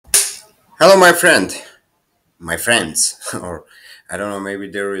Hello, my friend, my friends, or I don't know, maybe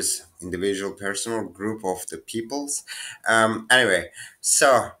there is individual person or group of the peoples. Anyway,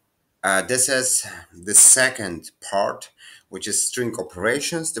 so this is the second part, which is string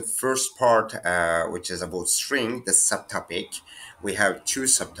operations. The first part, which is about string, the subtopic. We have two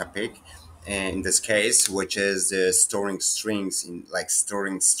subtopic in this case, which is storing strings in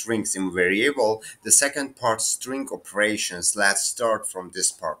variable. The second part, string operations. Let's start from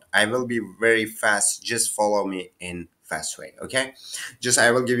this part. I will be very fast. Just follow me in fast way. Okay, just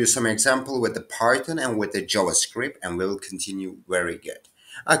I will give you some example with the Python and with the JavaScript, and we will continue very good.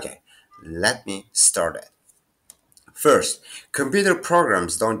 Okay, let me start it. First, computer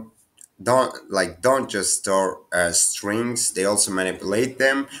programs don't just store strings. They also manipulate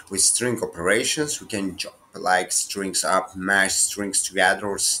them with string operations. We can like strings up, mash strings together,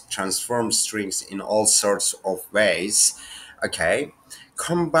 or transform strings in all sorts of ways. Okay,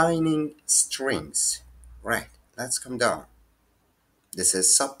 combining strings. Right. Let's come down. This is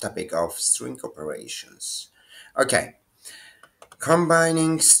subtopic of string operations. Okay,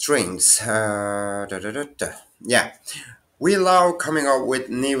 combining strings. Yeah, we love coming up with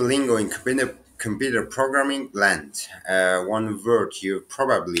new lingo in computer programming land. One word you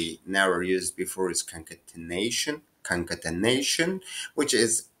probably never used before is concatenation. Concatenation, which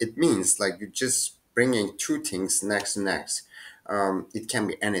is, it means like you just bringing two things next to next. It can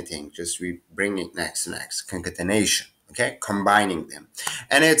be anything, just we bring it next to next. Concatenation, okay? Combining them.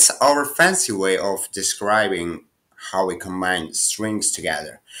 And it's our fancy way of describing how we combine strings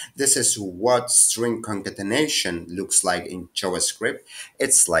together. This is what string concatenation looks like in JavaScript.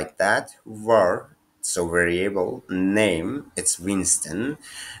 It's like that. Var, so variable name, it's Winston.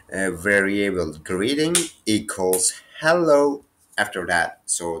 Variable greeting equals hello. After that,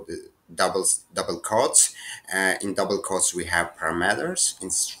 so the double quotes. In double quotes, we have parameters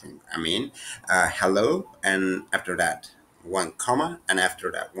in string. Hello, and after that, one comma, and after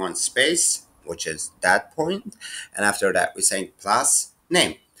that, one space, which is that point, and after that, we say plus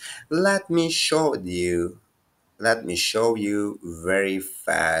name. Let me show you. Let me show you very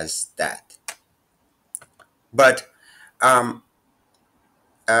fast that. But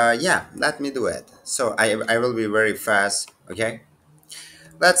yeah, let me do it. So I will be very fast. Okay.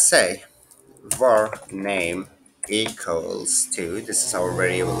 Let's say var name equals to, this is our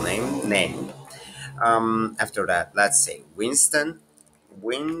variable name. After that, let's say Winston,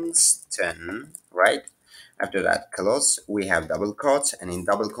 right? After that, close, we have double quotes, and in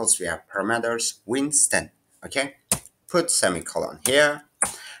double quotes, we have parameters Winston, okay? Put semicolon here.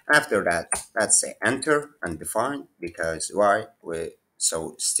 After that, let's say enter undefined, because why?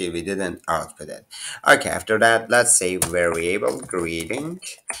 So still we didn't output it. Okay, after that, let's say variable greeting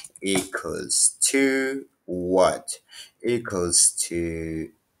equals to what? Equals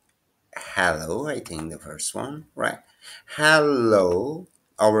to hello, I think the first one, right? Hello,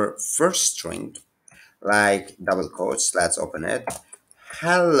 our first string, like double quotes, let's open it.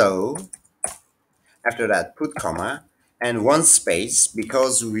 Hello, after that, put comma and one space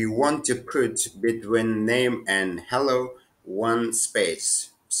because we want to put between name and hello one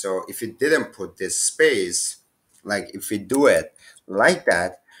space. So if you didn't put this space, like if we do it like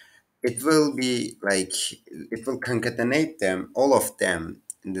that, it will be like it will concatenate them, all of them,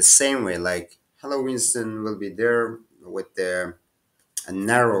 in the same way. Like hello Winston will be there with the a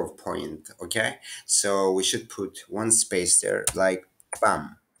narrow point, okay? So we should put one space there, like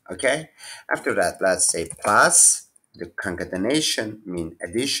bam, okay? After that, let's say plus, the concatenation mean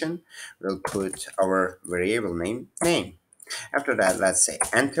addition. We'll put our variable name. After that, let's say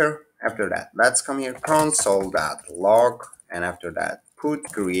enter. After that, let's come here, console.log, and after that, put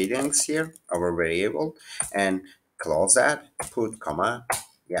greetings here, our variable, and close that, put comma,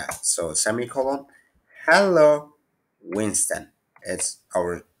 yeah, so semicolon, hello, Winston. It's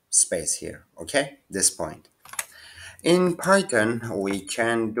our space here, okay? This point. In Python, we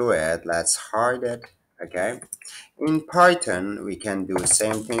can do it. Let's hide it, okay? In Python, we can do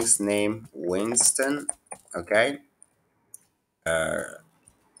same things, name Winston, okay?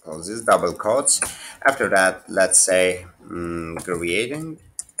 Close this double quotes. After that, let's say greeting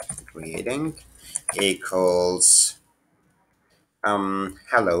equals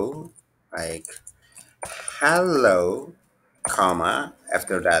hello, like hello, comma,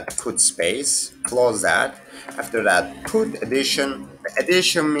 after that put space, close that, after that put addition,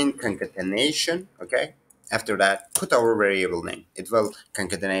 addition means concatenation, okay, after that put our variable name, it will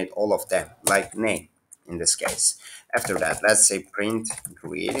concatenate all of them like name in this case. After that, let's say print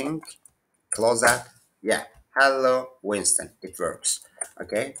greeting, close that, yeah, hello Winston, it works.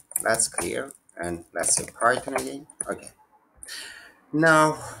 Okay, that's clear, and let's say Python again. Okay,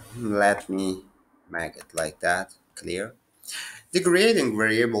 Now let me make it like that, clear. The grading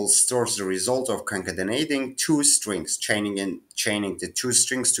variable stores the result of concatenating two strings, chaining the two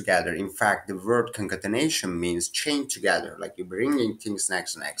strings together. In fact, the word concatenation means chain together, like you're bringing things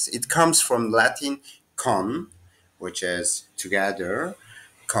next to next. It comes from Latin con, which is together.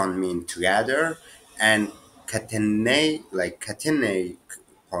 Con mean together, and catene, like catene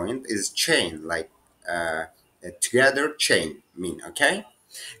point is chain, like together chain mean. Okay,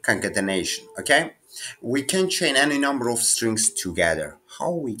 concatenation. Okay, we can chain any number of strings together.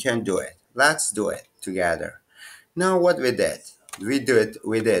 How we can do it? Let's do it together. Now what we did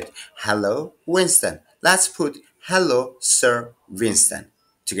hello Winston. Let's put hello Sir Winston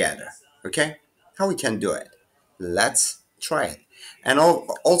together. Okay, how we can do it? Let's try it. And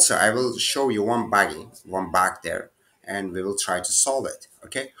also I will show you one back there, and we will try to solve it.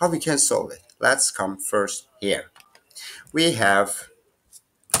 Okay, how we can solve it? Let's come first here. We have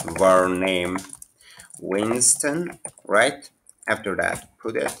var name Winston, right? After that,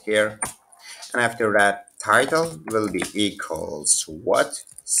 put it here. And after that, title will be equals what?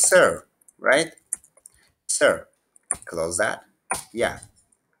 Sir, right? Sir. Close that. Yeah,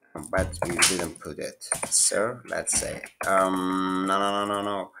 but we didn't put it. Sir, let's say.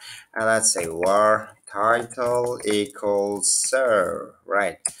 No. Let's say var title equals sir,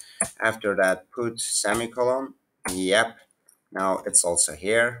 right? After that, put semicolon. Yep. Now it's also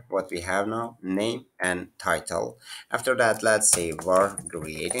here what we have now, name and title. After that, let's say var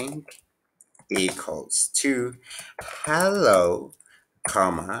greeting equals to hello,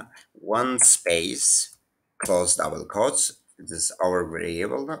 comma, one space, close double quotes. This is our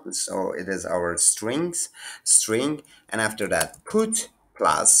variable, so it is our string, and after that put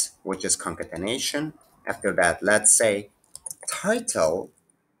plus, which is concatenation. After that, let's say title,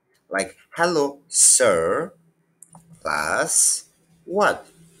 like hello sir, plus what?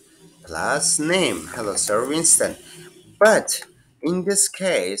 Plus name. Hello sir Winston. But in this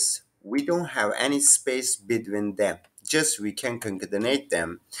case, we don't have any space between them. Just we can concatenate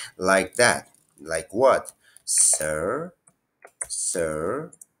them like that. Like what? Sir,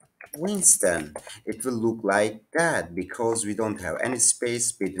 Sir Winston. It will look like that because we don't have any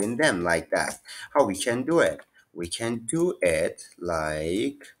space between them like that. How we can do it? We can do it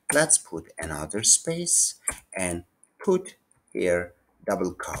like, let's put another space and put here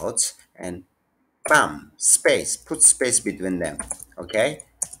double quotes and bam, space, put space between them. Okay,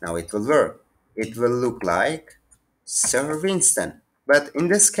 now it will work. It will look like Sir Winston. But in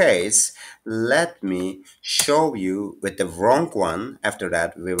this case, let me show you with the wrong one. After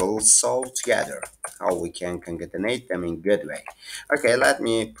that, we will solve together how we can concatenate them in good way. Okay, let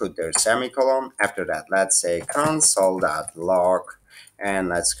me put their semicolon. After that, let's say console.log, and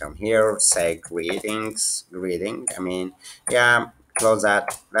let's come here, say greeting. Yeah, close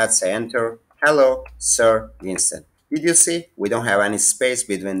that. Let's say enter. Hello, Sir Winston. Did you see? We don't have any space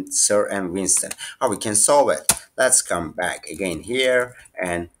between Sir and Winston. How we can solve it? Let's come back again here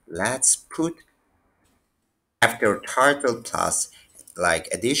and let's put after title plus like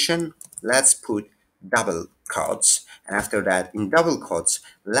addition, let's put double quotes. And after that, in double quotes,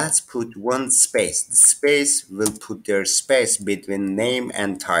 let's put one space. The space will put their space between name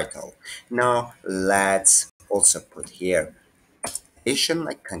and title. Now let's also put here addition,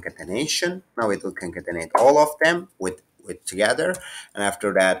 like concatenation. Now it will concatenate all of them with together. And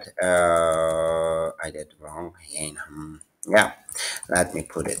after that, I did wrong again. Yeah, let me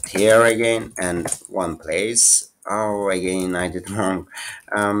put it here again and one place. Oh, again, I did wrong.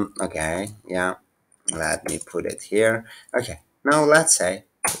 Okay, yeah, let me put it here. Okay, now let's say,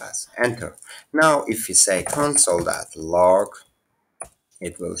 let's enter. Now, if we say console.log,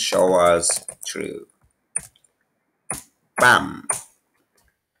 it will show us true. Bam!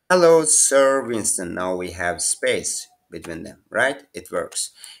 Hello, Sir Winston. Now we have space between them, right? It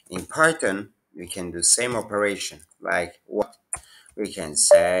works. In Python, we can do same operation. Like what? We can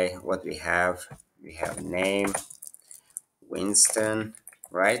say what we have. We have name, Winston,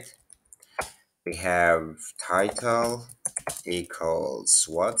 right? We have title equals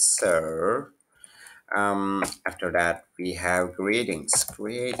what, sir? After that, we have greeting,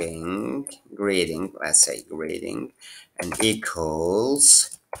 let's say greeting, and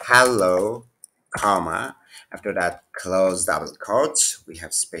equals hello, comma. After that, close double quotes. We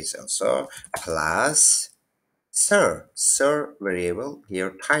have space also, plus sir variable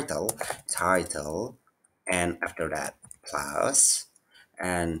here, title, and after that, plus,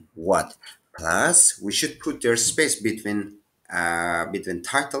 and what? Plus, we should put their space between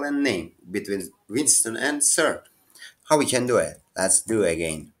title and name, between Winston and Sir. How we can do it? Let's do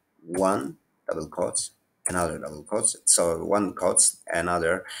again. One double quotes. another double quotes. So one quotes,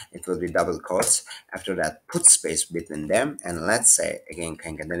 another, it will be double quotes. After that, put space between them, and let's say again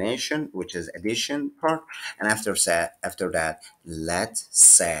concatenation, which is addition part. And after that, let's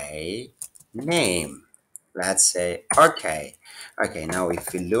say name. Let's say okay. Okay, now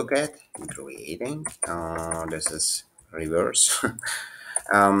if we look at grading, this is reverse.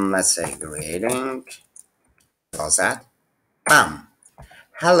 Let's say grading. How's that? Bam.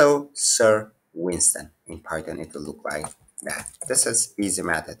 Hello, Sir Winston. In Python, it will look like that. This is easy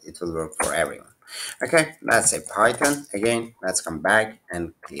method. It will work for everyone. Okay, let's say Python. Again, let's come back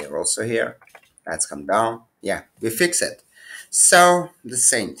and clear also here. Let's come down. Yeah, we fix it. So the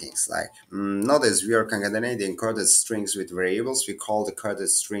same things like notice we are concatenating coded strings with variables. We call the coded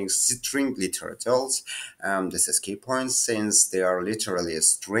strings string literals. This is key points since they are literally a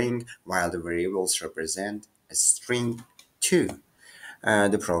string while the variables represent a string too.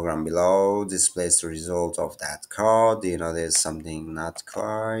 The program below displays the result of that code. You know, there's something not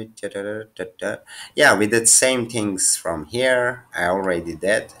quite. Da, da, da, da, da. Yeah, we did same things from here. I already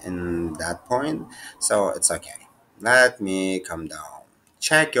did in that point, so it's okay. Let me come down.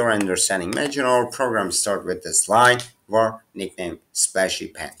 Check your understanding. Imagine our program start with this line var nickname splashy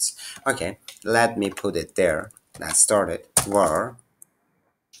pants. Okay, let me put it there. That started var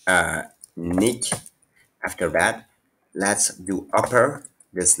nick. After that, let's do upper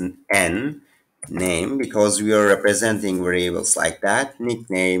this n name because we are representing variables like that.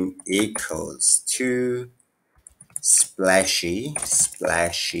 Nickname equals to splashy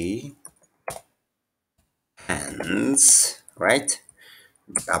hands, right?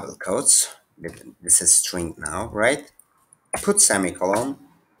 Double quotes. This is string now, right? Put semicolon.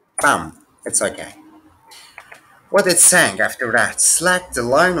 Bam. It's okay. What it's saying after that, select the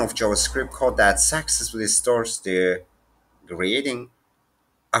line of JavaScript code that successfully stores the grading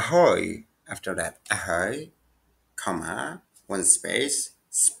ahoy. After that, ahoy, comma, one space,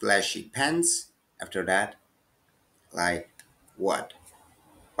 splashy pants. After that, like what?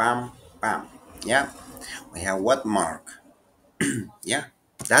 Bam, bam. Yeah, we have what mark? Yeah,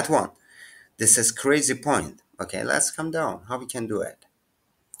 that one. This is crazy point. Okay, let's come down. How we can do it?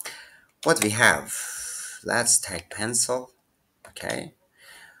 What we have? Let's take pencil. Okay,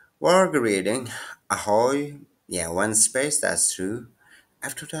 we're reading ahoy. Yeah, one space. That's true.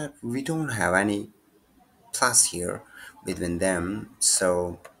 After that, we don't have any plus here between them,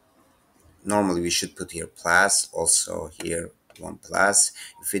 so normally we should put here plus, also here one plus.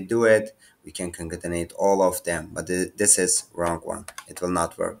 If we do it, we can concatenate all of them, but this is wrong one. It will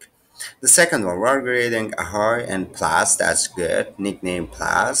not work. The second one, we're creating ahoy and plus. That's good. Nickname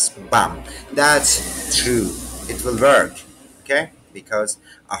plus. Bam. That's true. It will work. Okay? Because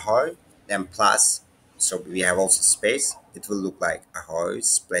ahoy, then plus. So we have also space. It will look like ahoy,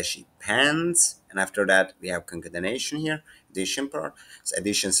 splashy pants. And after that, we have concatenation here, addition part. So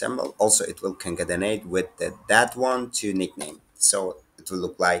addition symbol. Also, it will concatenate with that one to nickname. So it will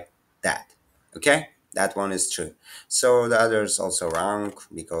look like that. Okay? That one is true. So the other is also wrong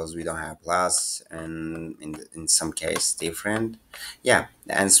because we don't have plus and in some case different. Yeah,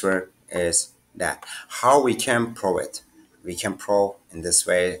 the answer is that. How we can prove it? We can prove in this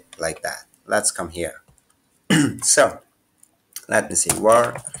way like that. Let's come here. So let me see.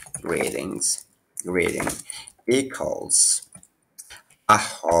 War grading equals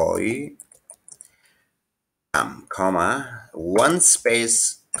ahoy comma, one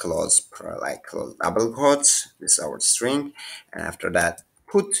space, close, like close double quotes, this is our string, and after that,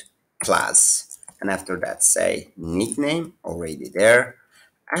 put plus, and after that, say nickname, already there.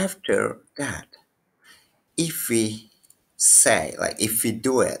 After that, if we say, like, if we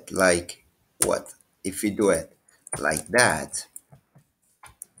do it like what? If we do it like that,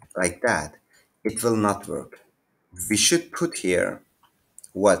 it will not work. We should put here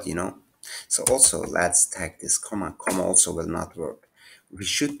what, so also let's take this comma also will not work. We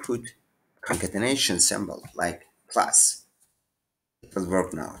should put concatenation symbol like plus. It will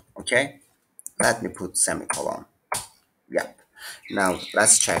work now. Okay, let me put semicolon. Yep. Now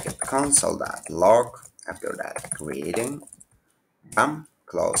let's check it. Console.log. After that, creating, bam,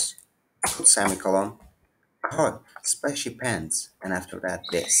 close, put semicolon, ahoy, splashy pants, and after that,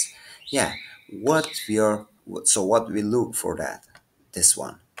 this. Yeah, what we look for that, this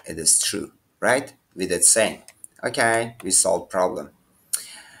one, it is true, right? We did same. Okay, we solved problem.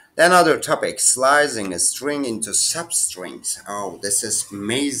 Then other topic, slicing a string into substrings. Oh, this is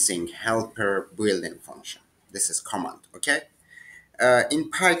amazing helper building function. This is command, okay? In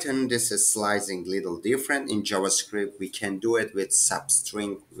Python, this is slicing little different. In JavaScript, we can do it with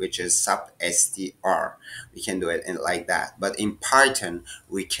substring, which is substr. We can do it like that. But in Python,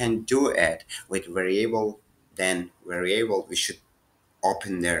 we can do it with variable. Then variable, we should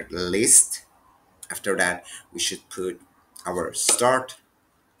open their list. After that, we should put our start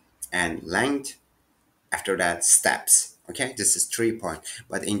and length. After that, steps. Okay, this is 3 point.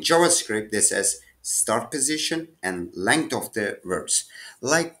 But in JavaScript, this is start position and length of the words.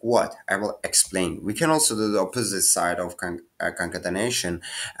 Like what? I will explain. We can also do the opposite side of concatenation.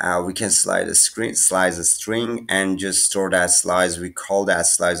 We can slice a string and just store that slice. We call that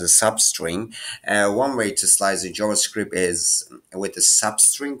slice a substring. One way to slice a JavaScript is with a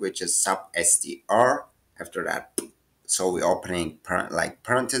substring, which is substr. After that, so we're opening like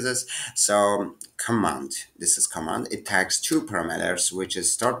parentheses. So command, this is command, it takes two parameters, which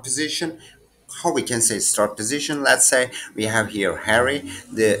is start position. How we can say start position? Let's say we have here Harry,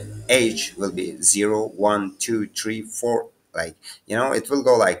 the age will be 0 1 2 3 4, like, it will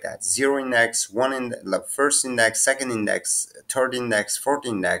go like that: 0 index, 1 in the first index, second index, third index, fourth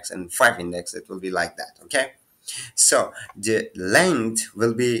index, and 5 index. It will be like that. Okay, so the length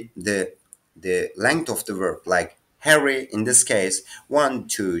will be the length of the verb, like Harry in this case, 1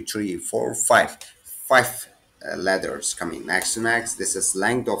 2 3 4 5 letters coming next to next. This is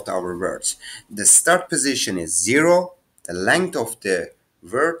length of our words. The start position is 0. The length of the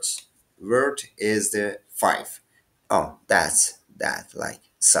word is the 5. Oh, that's that, like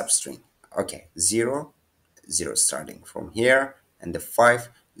substring. Okay, 0 0 starting from here, and the 5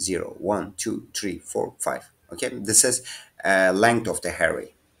 0 1 2 3 4 5. Okay, this is length of the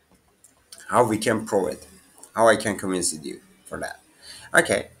Harry. How we can prove it, how I can convince you for that.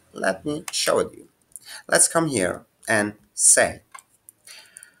 Okay, let me show it you. Let's come here and say,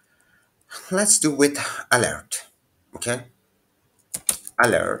 let's do with alert. Okay,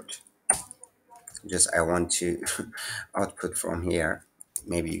 alert. Just I want to output from here.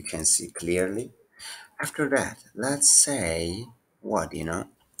 Maybe you can see clearly. After that, let's say what,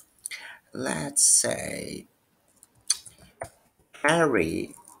 let's say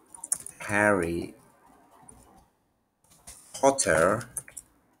Harry Harry Potter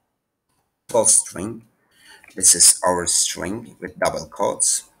full string. This is our string with double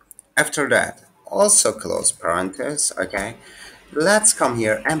quotes. After that, also close parenthesis. Okay, let's come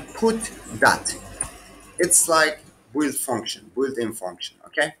here and put that. It's like built-in function.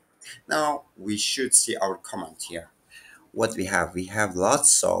 Okay, now we should see our command here. What we have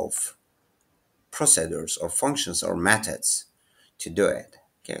lots of procedures or functions or methods to do it.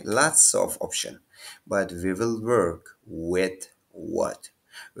 Okay, lots of option, but we will work with what?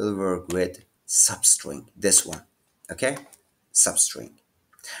 We'll work with substring, this one. Okay, substring.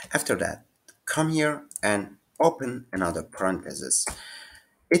 After that, come here and open another parenthesis.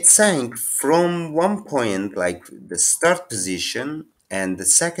 It's saying from one point, like the start position, and the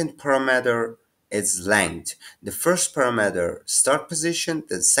second parameter is length. The first parameter start position,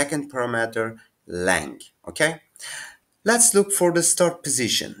 the second parameter length. Okay, let's look for the start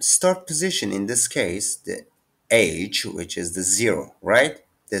position. Start position in this case, the age, which is the 0, right?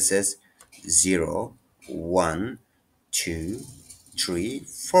 This is 0 1 2 3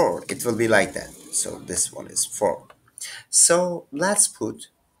 4. It will be like that. So this one is 4. So let's put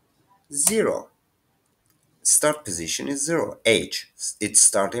 0. Start position is 0. Age, it's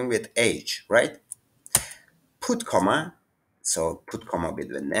starting with age, right? Put comma, so put comma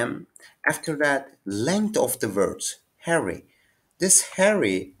between them. After that, length of the words Harry. This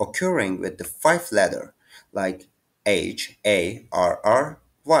Harry occurring with the 5 letter, like H A R R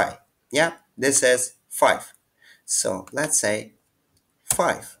Y. Yeah, this is 5. So let's say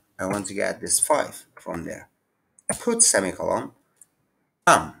 5. I want to get this 5 from there. Put semicolon.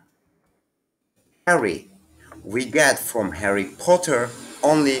 Harry. We get from Harry Potter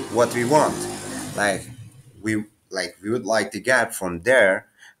only what we want. Like we would like to get from there,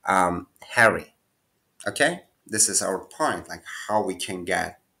 Harry. Okay? This is our point, like how we can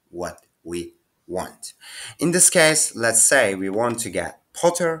get what we want. In this case, let's say we want to get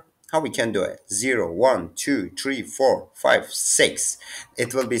Potter. How we can do it? 0 1 2 3 4 5 6.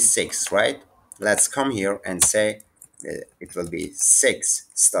 It will be 6, right? Let's come here and say it will be 6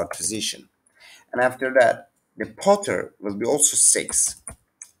 start position. And after that, the Potter will be also 6.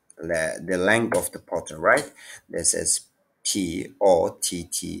 The length of the Potter, right? This is Potter,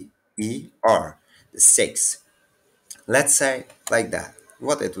 the 6. Let's say like that.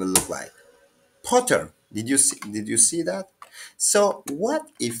 What it will look like. Potter. Did you see that? So what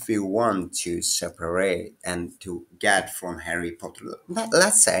if we want to separate and to get from Harry Potter?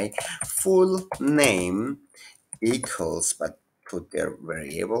 Let's say full name equals, but put their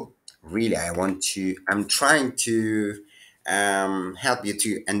variable. Really, I'm trying to help you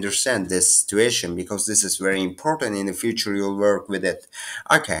to understand this situation because this is very important. In the future you'll work with it.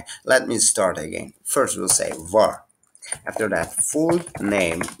 Okay, let me start again. First we'll say var. After that, full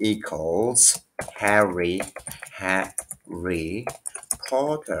name equals Harry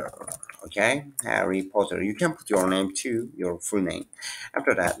Potter. Okay, Harry Potter. You can put your name too, your full name.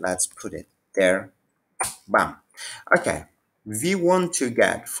 After that, let's put it there. Bam. Okay, we want to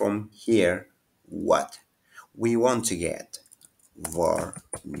get from here what? We want to get var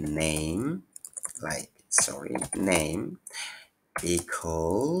name, name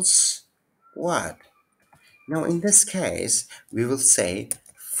equals what? Now, in this case, we will say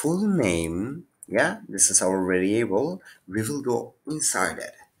full name. Yeah, this is our variable. We will go inside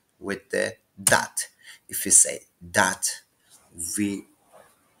it with the dot. If we say dot, we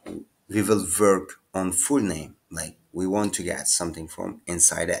we will work on full name. Like we want to get something from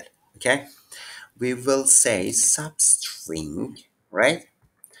inside it. Okay, we will say substring. Right?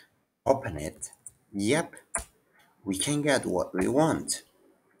 Open it. Yep, we can get what we want.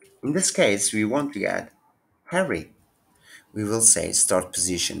 In this case, we want to get Harry. We will say start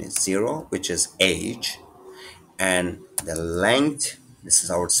position is 0, which is age, and the length, this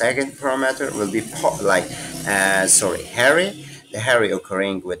is our second parameter, will be Harry. The Harry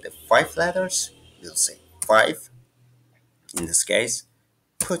occurring with the 5 letters, we'll say 5 in this case,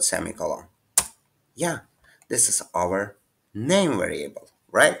 put semicolon. Yeah, this is our name variable,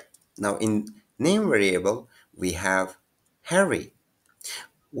 right? Now in name variable, we have Harry.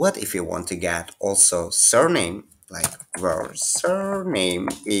 What if you want to get also surname, like where surname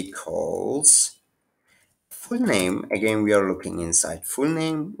equals full name? Again, we are looking inside full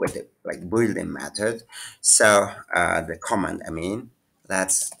name with the like built-in method. So the command,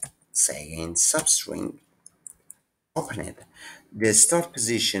 let's say in substring, open it. The start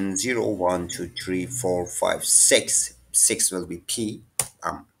position 0, 1, 2, 3, 4, 5, 6. 6 will be P.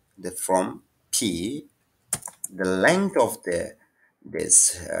 The from P, the length of the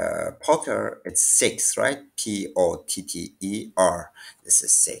this Potter, it's 6, right? Potter. This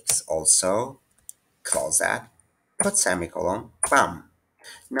is 6 also. Close that, put semicolon, bam.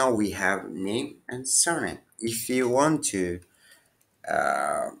 Now we have name and surname. If you want to,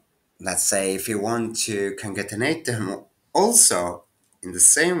 let's say if you want to concatenate them also in the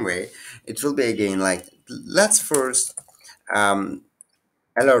same way, it will be again like, let's first um,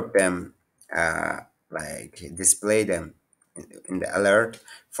 alert them, like display them in the alert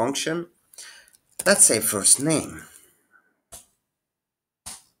function. Let's say first name,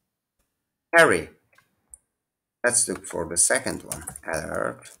 Harry. Let's look for the second one,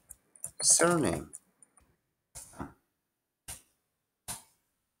 alert surname,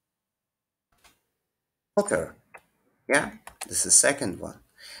 Potter. Yeah, this is second one.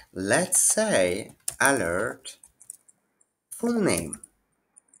 Let's say alert full name,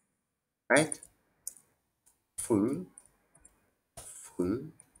 right? Full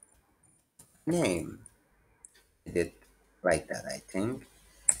name. I did like that, I think.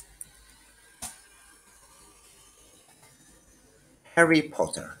 Harry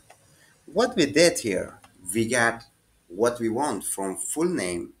Potter. What we did here, we got what we want from full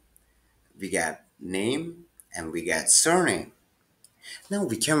name. We got name and we got surname. Now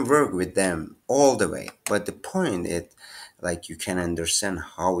we can work with them all the way. But the point is, like you can understand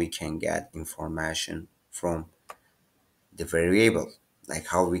how we can get information from the variable, like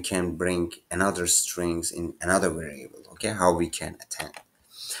how we can bring another strings in another variable. Okay, how we can attend.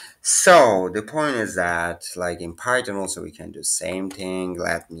 So the point is that like in Python also we can do same thing.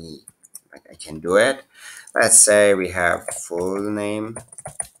 I can do it. Let's say we have full name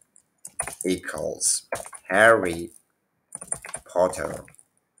equals Harry Potter.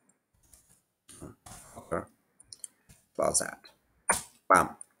 Plus that. Bam.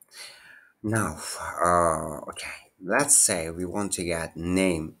 Now, okay. Let's say we want to get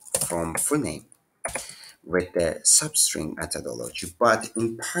name from full name with the substring methodology, but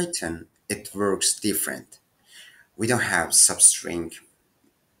in Python it works different. We don't have substring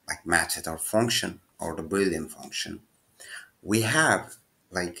like method or function or the Boolean function. We have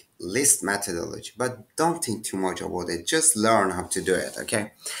like list methodology, but don't think too much about it. Just learn how to do it,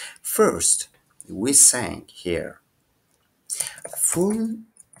 okay? First, we saying here full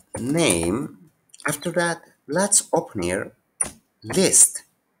name. After that, let's open here list,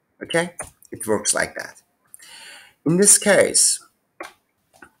 okay? It works like that. In this case,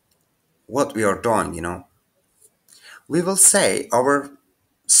 what we are doing, we will say our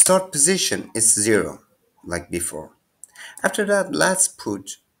start position is 0, like before. After that, let's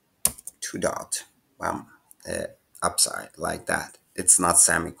put 2 dot. Bam. upside like that. It's not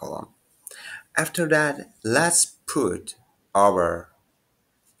semicolon. After that, let's put our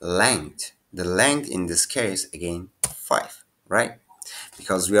length. The length in this case, again, 5, right?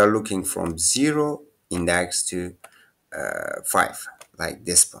 Because we are looking from 0 index to 5, like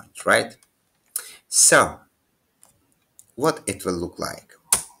this point, right? So, what it will look like.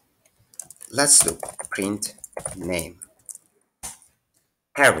 Let's do print name.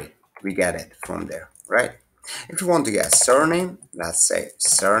 Harry, we get it from there, right? If you want to get surname, let's say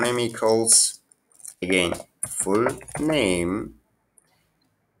surname equals, again, full name,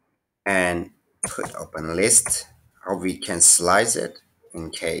 and put open list, how we can slice it in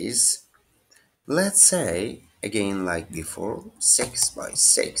case. Let's say, again, like before, 6 by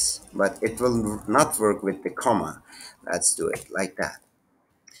 6, but it will not work with the comma. Let's do it like that.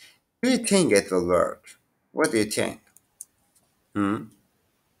 Do you think it will work? What do you think? Hmm?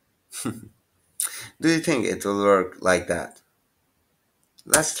 Do you think it will work like that?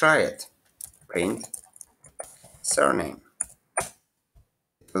 Let's try it. Print surname.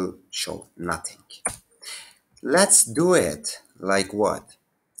 It will show nothing. Let's do it like what?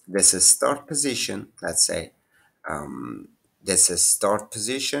 This is start position. Let's say this is start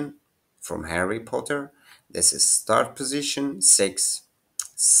position from Harry Potter. This is start position 6,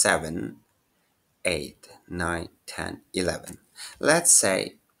 7, 8, 9, 10, 11. Let's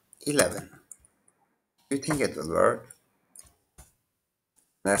say 11. Do you think it will work?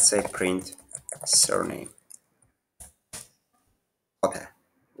 Let's say print surname. Potter.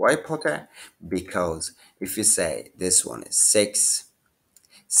 Why Potter? Because if you say this one is 6,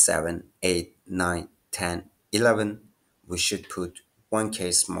 7, 8, 9, 10, 11, we should put one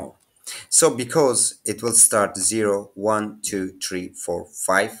case more. So because it will start 0, 1, 2, 3, 4,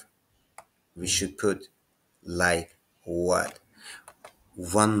 5, we should put like what?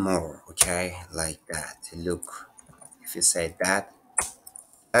 One more, okay? Like that. Look, if you say that,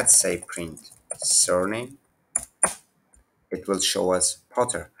 let's say print surname, it will show us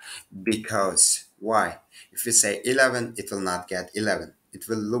Potter. Because why? If we say 11, it will not get 11. It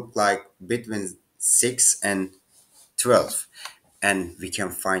will look like between 6 and 12. And we can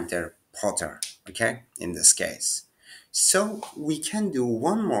find their Potter, okay, in this case. So we can do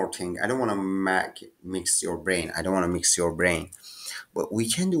one more thing. I don't want to mix your brain. I don't want to mix your brain. But we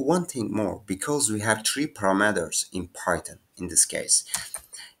can do one thing more because we have three parameters in Python in this case.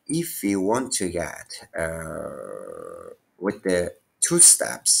 If we want to get with the two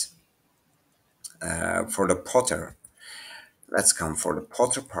steps for the Potter, let's come for the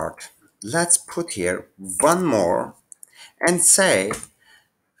Potter part. Let's put here one more and say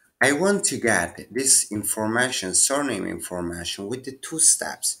I want to get this information, surname information, with the two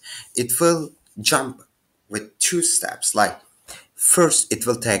steps. It will jump with two steps. Like first, it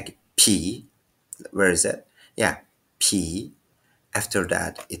will take P. Where is it? Yeah, P. After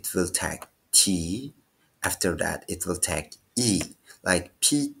that, it will take T. After that, it will take E. Like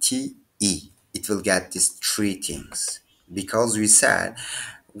P, T, E. It will get these three things because we said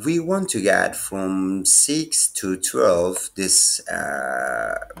we want to get from 6 to 12 this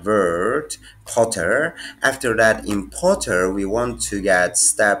word Potter. After that, in Potter we want to get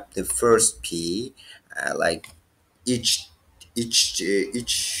step the first P, like each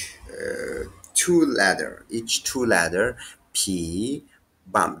two ladder P,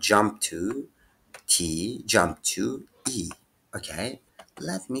 bump jump to T, jump to E. Okay,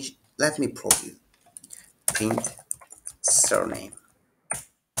 let me prove you. Print surname,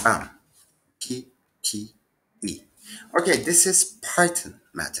 bam, P, T, E. Okay, this is Python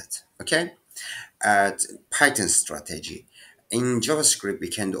method. Okay, Python strategy. In JavaScript, we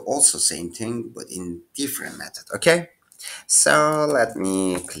can do also same thing, but in different method. Okay, so let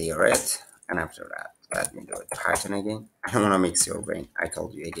me clear it, and after that, let me do it Python again. I don't want to mix your brain. I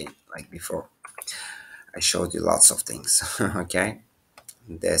told you again, like before. I showed you lots of things. Okay,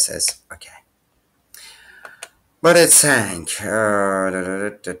 this is okay. But it's saying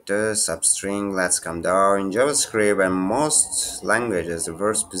substring, let's come down. In JavaScript and most languages, the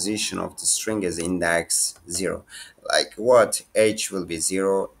first position of the string is index 0. Like what? H will be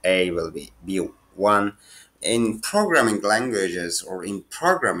 0, A will be B1. In programming languages or in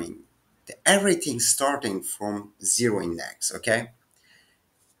programming, everything starting from 0 index, okay?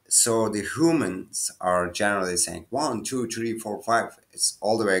 So the humans are generally saying 1, 2, 3, 4, 5. It's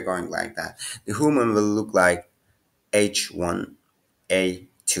all the way going like that. The human will look like H1,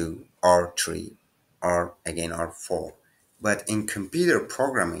 A2, R3, R again R4. But in computer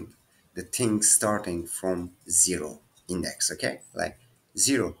programming, the thing starting from 0 index, okay? Like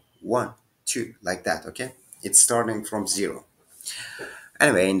 0, 1, 2, like that, okay? It's starting from 0.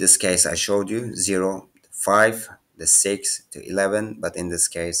 Anyway, in this case, I showed you 0, 5, the 6 to 11, but in this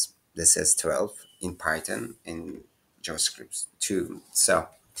case, this is 12 in Python, in JavaScript too. So,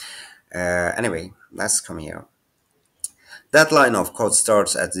 anyway, let's come here. That line of code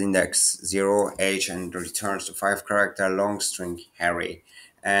starts at the index 0 h and returns to 5-character long string array.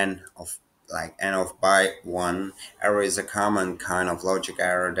 And of n of by 1 error is a common kind of logic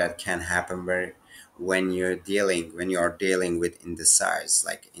error that can happen when you are dealing with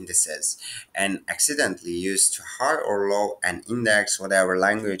indices, and accidentally use too high or low an index. Whatever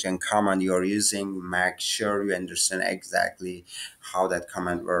language and command you are using, make sure you understand exactly how that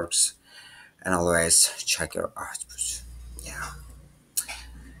command works, and always check your output. Yeah.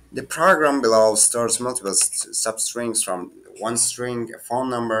 The program below stores multiple substrings from one string, a phone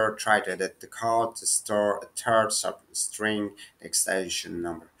number. Try to edit the code to store a third substring, the extension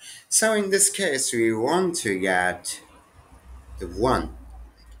number. So in this case, we want to get the one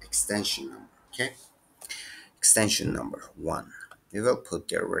extension number. Okay, extension number one. We will put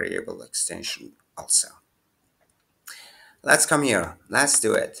their variable extension also. Let's come here. Let's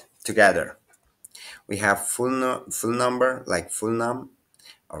do it together. We have full number like full num,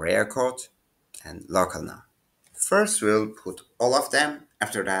 area code, and local num. First, we'll put all of them.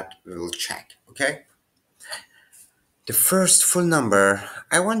 After that, we will check. Okay. The first full number,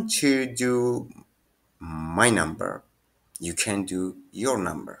 I want to do my number. You can do your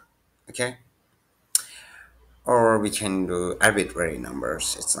number. Okay. Or we can do arbitrary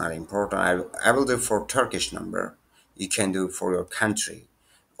numbers. It's not important. I will do for Turkish number. You can do for your country.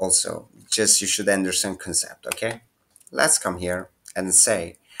 Also, just you should understand concept. Okay. Let's come here and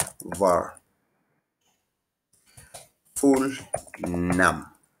say var full num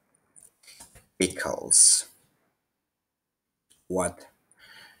equals what?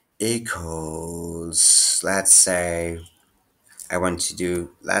 Equals, let's say I want to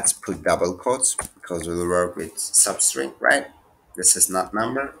do, let's put double quotes because we'll work with substring, right? This is not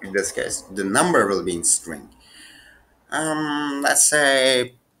number. In this case, the number will be in string. Let's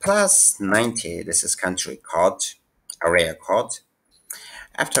say plus 90. This is country code, area code.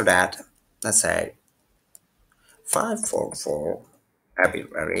 After that, let's say 544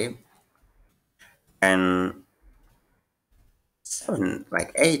 arbitrary, and 7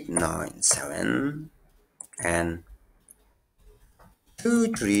 like 897, and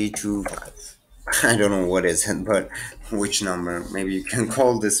 2325. I don't know what is it, but which number? Maybe you can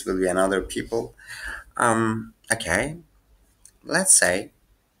call this will be another people. Okay. Let's say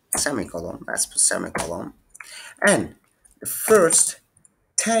semicolon. Let's put semicolon. And the first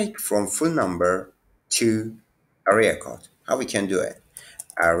take from full number to area code. How we can do it?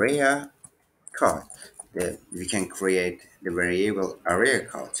 Area code. We can create the variable area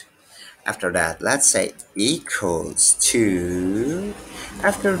code. After that, let's say equals to.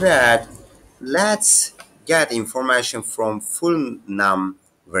 After that, let's get information from full num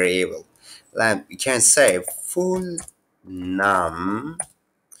variable. Like we can say full num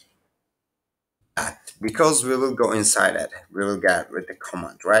at, because we will go inside it. We will get with the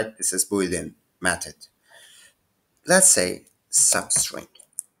command, right? This is Boolean method. Let's say substring.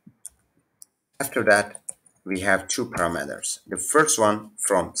 After that, we have two parameters. The first one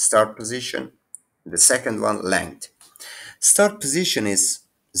from start position, the second one length. Start position is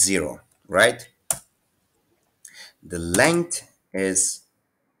 0, right? The length is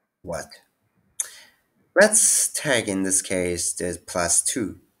what? Let's tag in this case the plus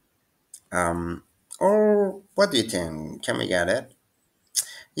 2. Or what do you think? Can we get it?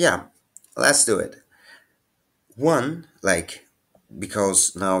 Yeah, let's do it. 1, like,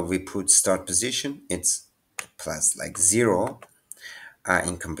 because now we put start position, it's plus like 0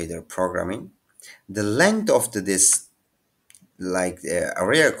 in computer programming. The length of this like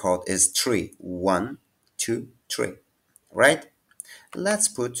area code is 3, 1, 2, 3, right? Let's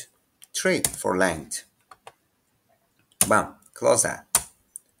put 3 for length. Bam, close that.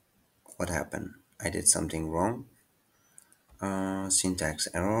 What happened? I did something wrong. Syntax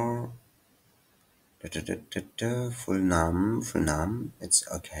error. Full num, it's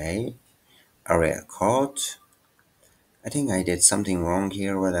okay. Area code. I think I did something wrong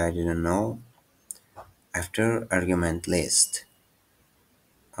here, but I didn't know. After argument list.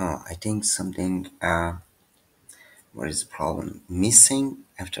 Oh, I think something, what is the problem? Missing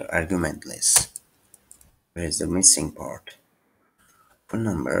after argument list. Where is the missing part? Full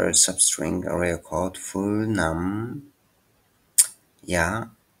number, substring, area code, full num. Yeah.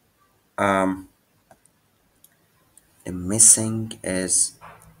 The missing is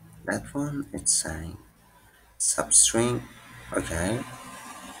that one. It's saying substring. Okay.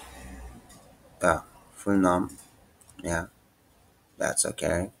 Yeah. Full num. Yeah. That's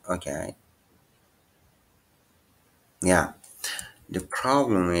okay. Okay. Yeah. The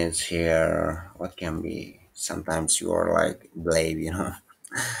problem is here, what can be? Sometimes you are like blame, You're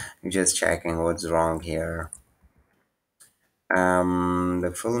just checking what's wrong here.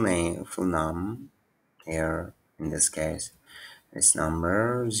 The full name here in this case is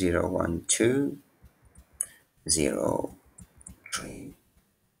number 01203.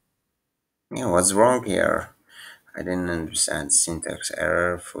 Yeah, what's wrong here? I didn't understand syntax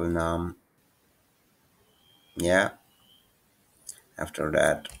error, full name. Yeah, after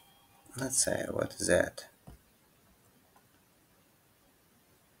that, let's say, what is that?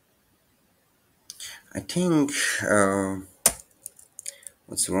 I think,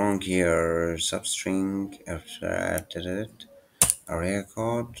 what's wrong here? Substring after that, area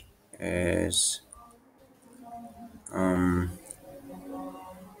code is, um,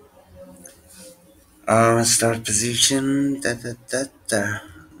 start position,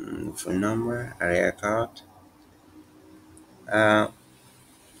 full number, area code. Uh,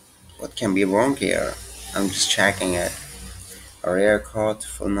 what can be wrong here? I'm just checking it. Area code,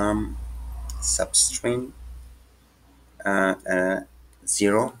 full num, substring, uh, uh,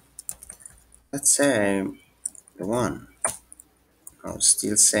 0. Let's say the 1. Oh,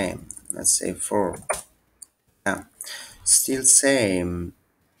 still same. Let's say 4. Yeah, still same.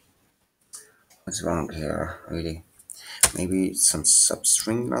 What's wrong here, really? Maybe some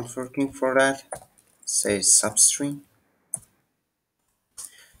substring not working for that? Say substring?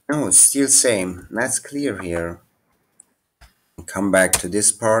 No, it's still same. That's clear here. Come back to this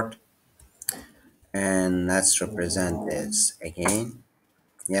part and let's represent this again.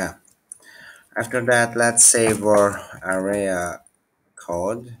 Yeah. After that, let's save our area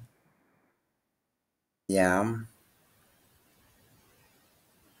code. Yeah.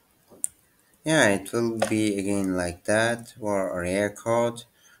 Yeah, it will be again like that. Our area code,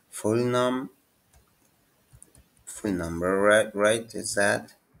 full full number, right? Is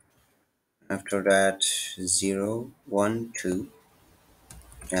that? After that, 0, 1, 2.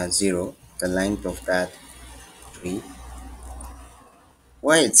 Yeah, 0. The length of that tree.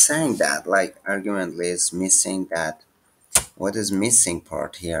 Why it's saying that? Like, argumentally, is missing that. What is missing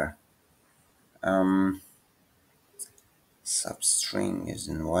part here? Um, substring is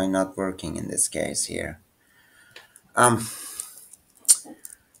why not working in this case here? Um,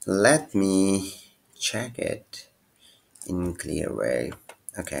 let me check it in clear way.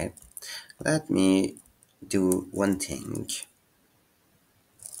 Okay, let me do one thing.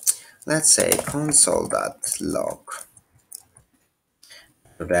 Let's say console.log.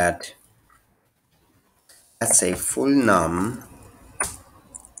 So that, let's say full num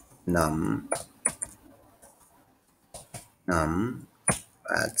num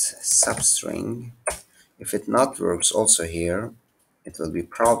at substring. If it not works also here, it will be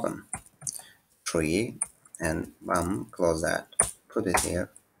problem 3 and close that. Put it here.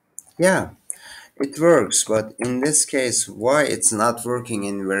 Yeah, it works, but in this case, why it's not working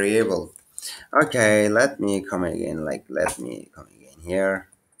in variable? Okay, let me come again, let me come again here.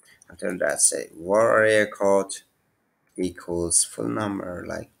 After that, say var area code equals full number,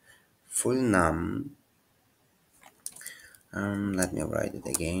 like full num. Let me write it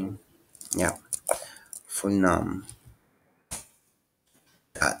again. Yeah, full num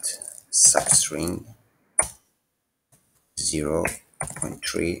dot substring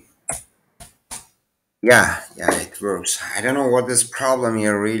 0.3. Yeah, it works. I don't know what this problem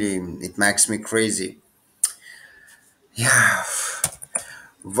here really, it makes me crazy. Yeah,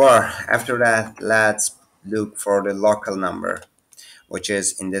 var. After that, let's look for the local number, which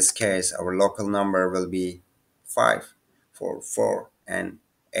is in this case, our local number will be 5, 4, 4, and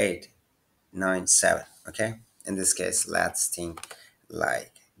 8, 9, 7. Okay, in this case, let's think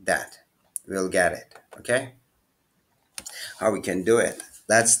like that. We'll get it. Okay, how we can do it?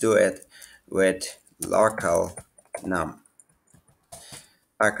 Let's do it with local num.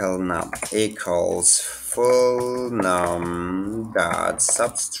 Local num equals full num dot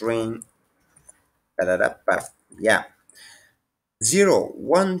substring. Yeah, 0,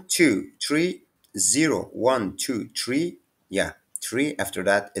 1, 2, 3, 0, 1, 2, 3. Yeah, 3. After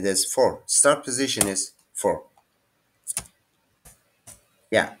that, it is 4. Start position is 4.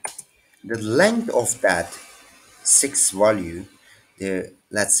 Yeah, the length of that 6 value, the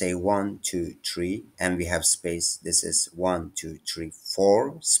let's say 1, 2, 3, and we have space. This is 1, 2, 3,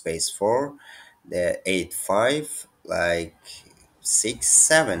 4 space 4. The 8, 5, like 6,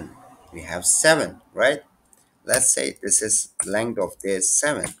 7. We have 7, right? Let's say this is length of this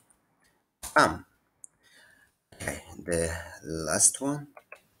 7. Um, okay, the last one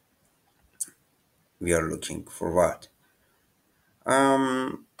we are looking for what?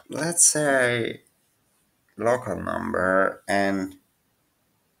 Let's say local number, and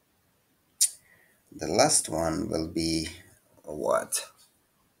the last one will be what?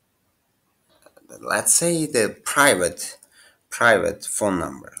 Let's say the private phone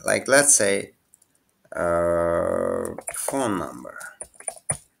number. Like let's say phone number.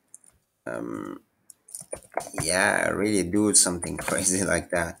 Yeah, really do something crazy like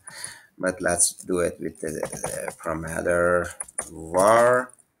that. But let's do it with the parameter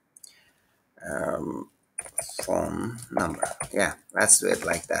var phone number. Yeah, let's do it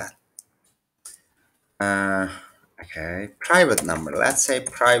like that. Uh, okay, private number. Let's say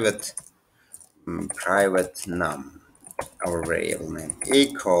private num. Our variable name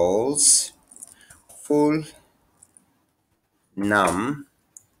equals full num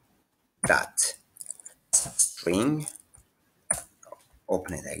dot string.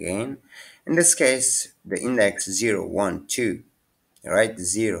 Open it again. In this case, the index 0, 1, 2. Right,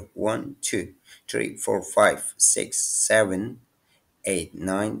 0, 1, 2, 3, 4, 5, 6, 7, 8,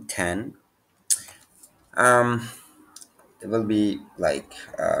 9, 10. It will be like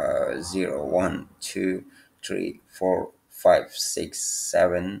 0, 1, 2, 3, 4, 5, 6,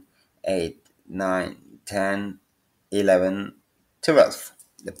 7, 8, 9, 10, 11, 12.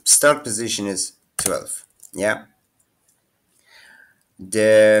 The start position is 12. Yeah.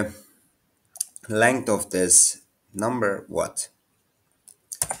 The length of this number, what?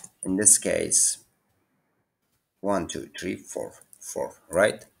 In this case, 1, 2, 3, 4, 4,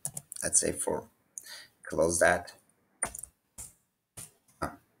 right? Let's say 4. Close that.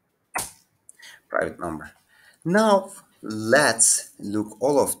 Private number. Now let's look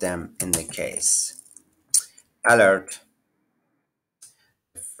all of them in the case. Alert.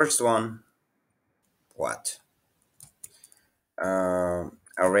 First one, what?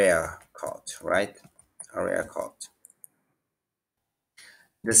 Area code, right? Area code.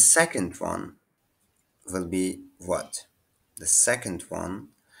 The second one will be what? The second one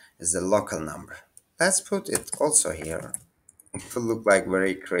is the local number. Let's put it also here. It will look like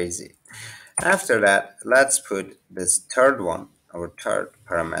very crazy. After that, let's put this third one, our third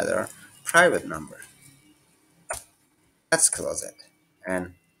parameter, private number. Let's close it.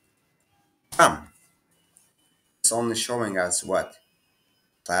 And it's only showing us what?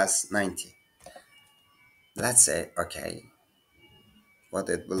 Class 90. Let's say, okay, what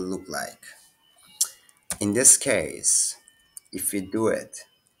it will look like. In this case, if we do it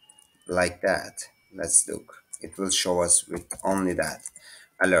like that, let's look. It will show us with only that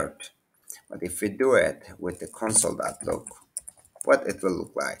alert. But if we do it with the console.log, what it will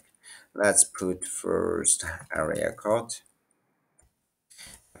look like. Let's put first area code,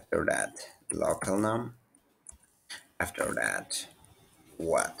 after that local num, after that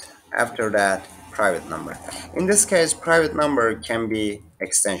what? After that private number. In this case, private number can be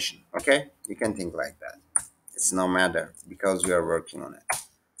extension, okay? You can think like that. It's no matter because we are working on it.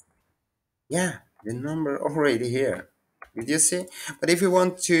 Yeah, the number already here. Did you see? But if you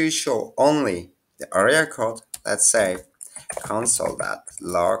want to show only the area code, let's say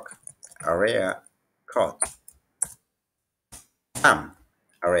console.log area code.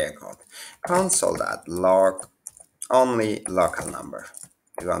 Area code. Console.log only local number.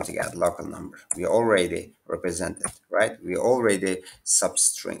 We want to get local number. We already represent it, right? We already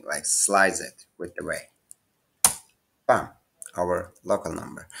substring, like slice it with the way. Bam, our local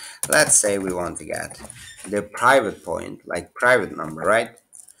number. Let's say we want to get the private point, like private number, right?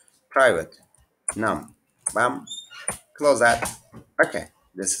 Private num. Bam, close that. Okay,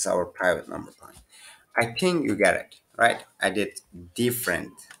 this is our private number point. I think you get it, right? I did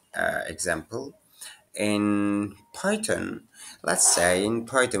different example in Python. Let's say in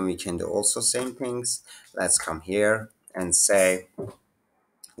Python we can do also same things. Let's come here and say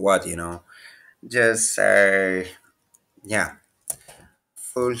what, just say, yeah,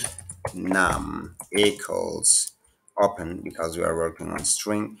 full num equals open because we are working on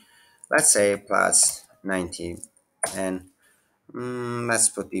string. Let's say plus 90, and let's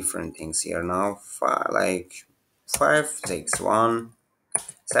put different things here now. Like 561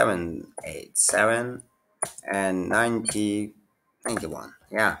 787 and 91.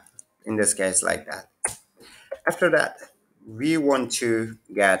 Yeah, in this case like that. After that, we want to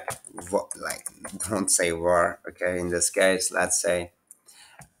get like, don't say var, okay? In this case, let's say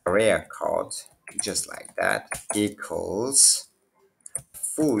area code, just like that, equals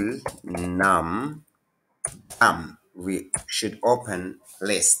full num. We should open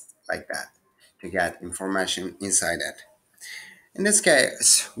list like that to get information inside it. In this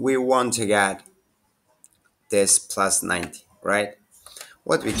case, we want to get this plus 90, right?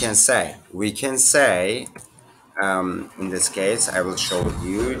 What we can say? We can say, in this case, I will show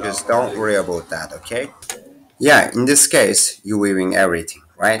you, just don't worry about that, okay? Yeah, in this case, you're weaving everything,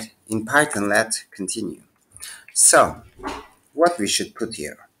 right? In Python, let's continue. So, what we should put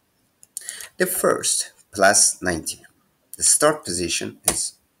here? The first plus 19. The start position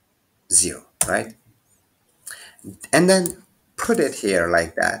is 0, right? And then put it here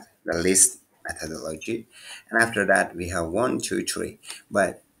like that, the list methodology. And after that, we have 1, 2, 3.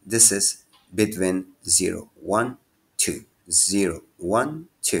 But this is between 0, 1, 2, 0, 1,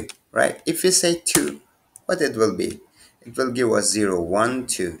 2, right? If you say 2, what it will be? It will give us 0, 1,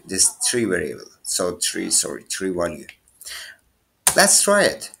 2, this 3 variable. So 3, sorry, 3 value. Let's try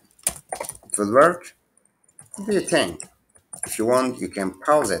it. It will work. What do you think? If you want, you can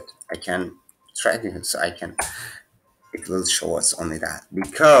pause it. I can track it so I can, it will show us only that.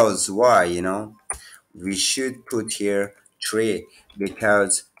 Because why, we should put here 3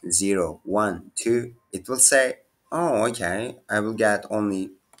 because 0, 1, 2, it will say, oh, okay, I will get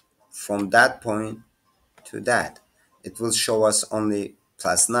only from that point to that. It will show us only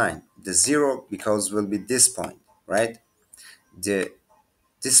plus 9. The 0 because will be this point, right? The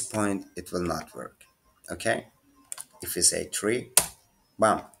This point, it will not work. Okay? If we say 3,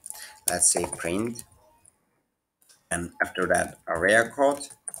 bam, let's say print, and after that area code,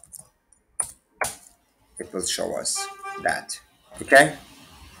 it will show us that. Okay?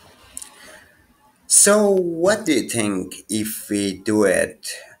 So, what do you think if we do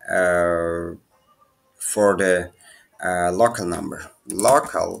it for the local number?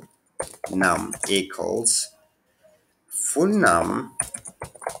 Local num equals full num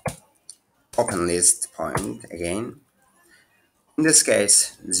open list point again. In this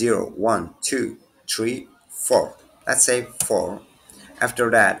case, 0, 1, 2, 3, 4. Let's say 4. After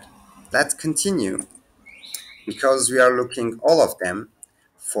that, let's continue because we are looking all of them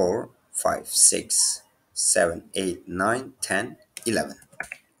 4, 5, 6, 7, 8, 9, 10, 11.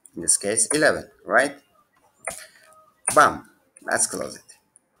 In this case 11, right? Bam, let's close it.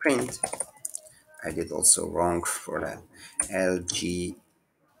 Print. I did also wrong for that. LGO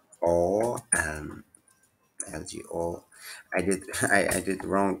LGO. I did I did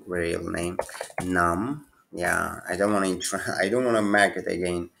wrong variable name. Num. Yeah, I don't want to I don't want to make it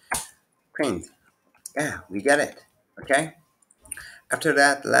again. Print. Yeah, we get it. Okay. After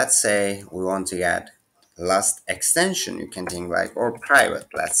that, let's say we want to get last extension. You can think like or private.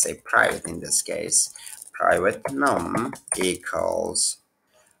 Let's say private in this case. Private num equals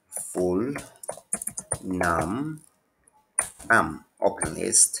full num open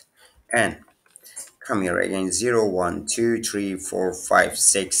list and come here again 0, 1, 2, 3, 4, 5,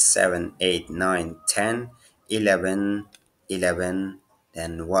 6, 7, 8, 9, 10, 11, 11,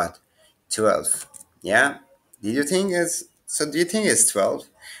 then what? 12. Yeah? Did you think it's so? Do you think it's 12?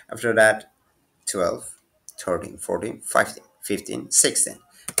 After that, 12, 13, 14, 15, 15, 16.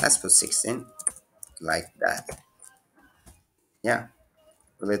 Let's put 16 like that. Yeah.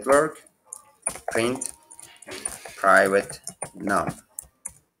 Will it work? Print private num.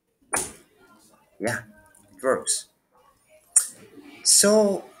 Yeah, it works.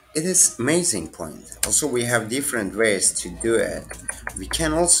 So it is amazing point. Also, we have different ways to do it. We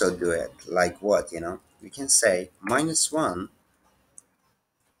can also do it like what, We can say -1,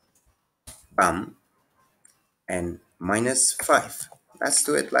 bam, and -5. Let's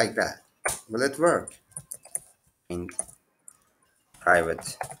do it like that. Will it work? In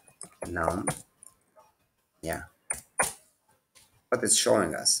private num, yeah. What is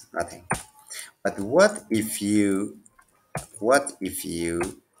showing us? Nothing. But what if you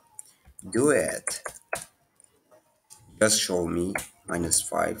do it? Just show me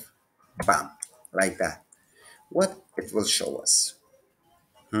 -5, bam, like that. What it will show us?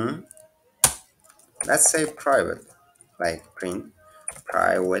 Hmm? Let's say private, like print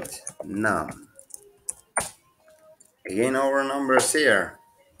private num. Again, our numbers here.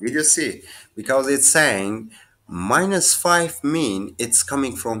 Did you see? Because it's saying -5 mean it's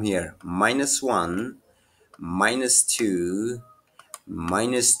coming from here. -1, -2,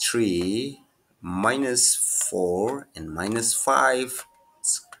 -3, -4, and -5.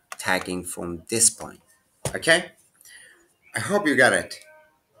 It's tagging from this point. Okay? I hope you got it.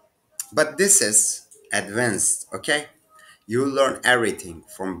 But this is advanced, okay? You learn everything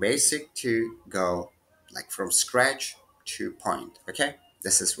from basic to go like from scratch to point, okay?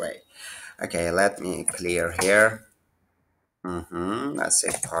 This is way. Okay, let me clear here. Let's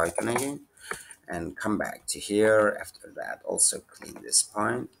say Python again and come back to here. After that, also clean this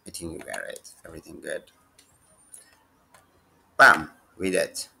point. I think you got it. Everything good. Bam, we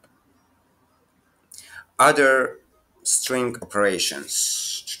did. Other string operations.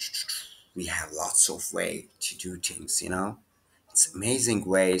 We have lots of way to do things, It's amazing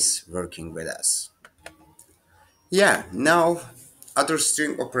ways working with us. Yeah, now other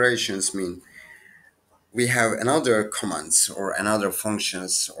string operations mean we have another commands or another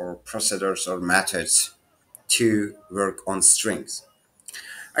functions or procedures or methods to work on strings.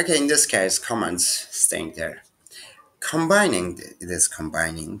 Okay, in this case, commands staying there. Combining, it is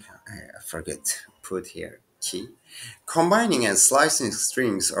combining, I forget, put here key. Combining and slicing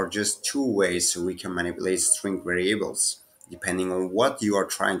strings are just two ways we can manipulate string variables, depending on what you are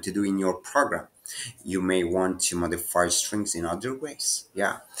trying to do in your program. You may want to modify strings in other ways.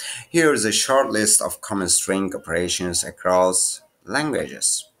 Yeah. Here's a short list of common string operations across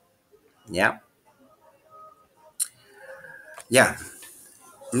languages. Yeah. Yeah.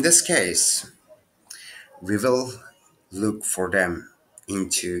 In this case, we will look for them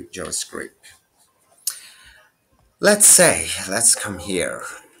into JavaScript. Let's come here.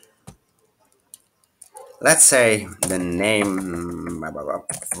 Let's say the name,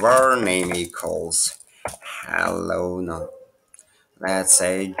 var name equals hello, no. Let's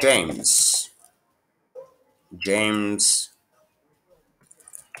say James. James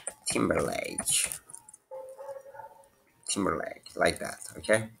Timberlake. Timberlake, like that,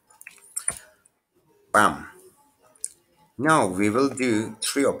 okay? Bam. Now we will do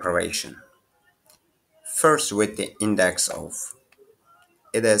three operation. First with the index of.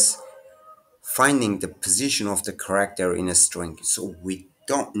 It is finding the position of the character in a string. So we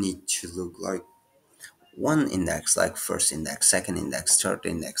don't need to look like one index, like first index, second index, third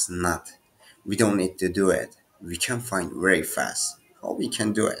index, not. We don't need to do it. We can find very fast. How we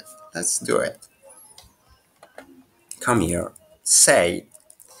can do it? Let's do it. Come here, say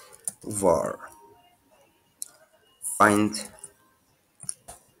var find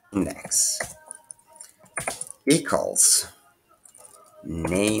index equals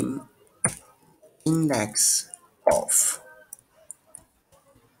name index of.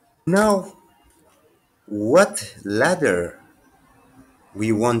 Now, what ladder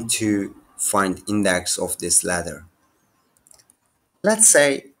we want to find index of this ladder? Let's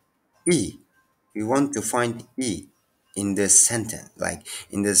say E. We want to find E in this sentence, like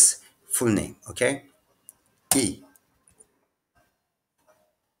in this full name, okay? E.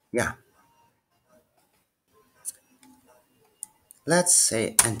 Yeah. Let's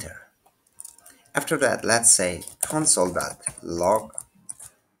say enter. After that, let's say console.log.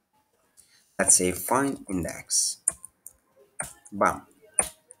 Let's say find index. Bam.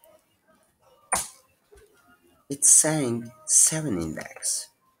 It's saying 7 index.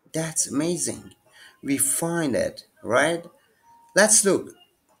 That's amazing. We find it, right? Let's look.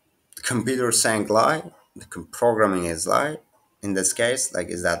 The computer saying lie. The programming is lie. In this case, like,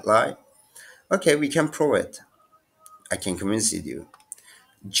 is that lie? Okay, we can prove it. I can convince you.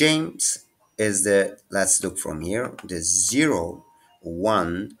 James is the, let's look from here, the 0,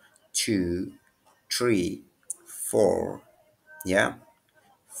 1, 2, 3, 4, yeah,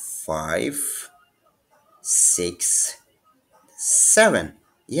 5, 6, 7.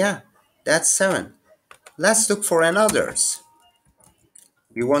 Yeah, that's 7. Let's look for another's.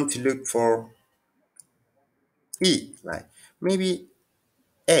 We want to look for E, like maybe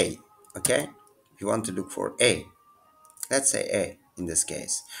A, okay? We want to look for A. Let's say A in this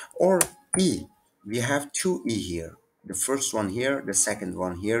case. Or E. We have two E here. The first one here, the second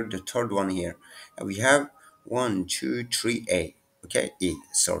one here, the third one here. And we have one, two, three A. Okay, E,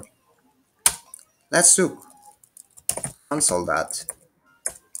 sorry. Let's look. Console that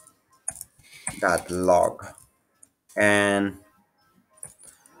log. And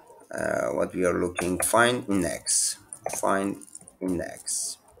what we are looking, find index. Find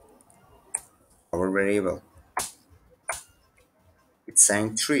index. Our variable. It's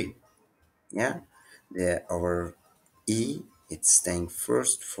saying 3. Yeah, the our E, it's staying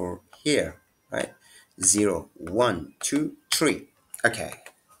first for here, right? 0, 1, 2, 3. Okay,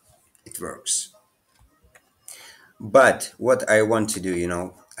 it works. But what I want to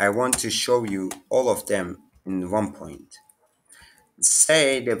do, I want to show you all of them in one point.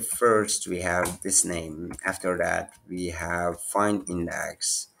 Say the first we have this name, after that we have find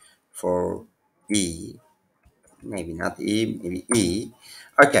index for E, maybe not E, maybe E.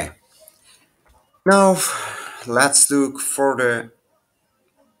 Okay, now let's look for the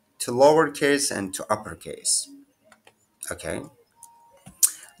to lowercase and to uppercase. Okay,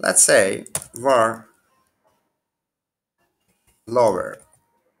 let's say var lower,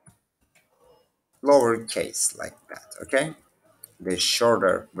 lowercase, like that. Okay, the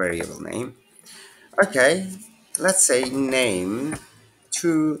shorter variable name. Okay, let's say name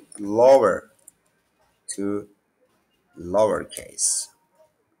to lower, to lowercase.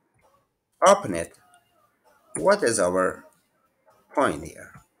 Open it. What is our point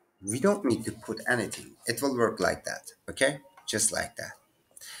here? We don't need to put anything. It will work like that. Okay? Just like that.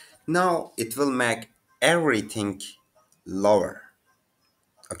 Now it will make everything lower.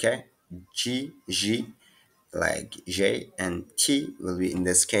 Okay? G like J and T will be in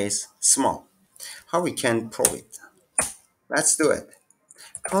this case small. How we can prove it? Let's do it.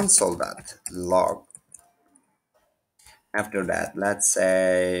 Console.log. After that, let's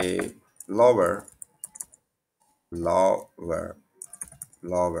say lower, lower,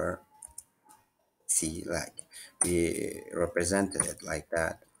 lower. See, like we represented it like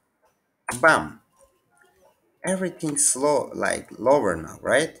that. Bam! Everything slow, like lower now,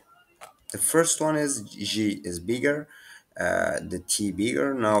 right? The first one is G is bigger, the T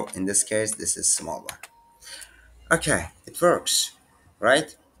bigger. Now in this case, this is smaller. Okay, it works,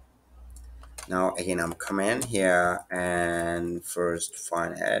 right? Now again, I'm coming here and first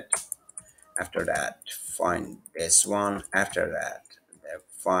find it. After that, find this one. After that,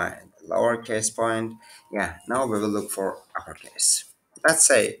 find lowercase point. Yeah, now we will look for uppercase. Let's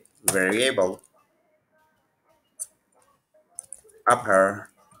say variable upper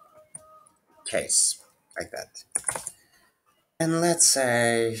case, like that. And let's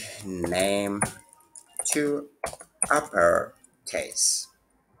say name to upper case.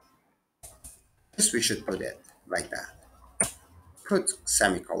 This we should put it like that. Put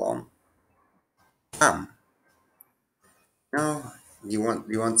semicolon. Now you want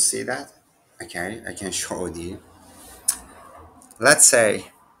to see that? Okay, I can show you. Let's say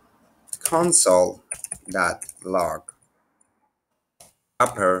console dot log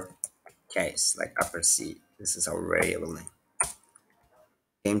upper case, like upper C. This is our variable name.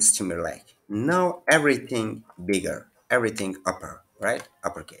 James Timberlake. Now everything bigger, everything upper, right?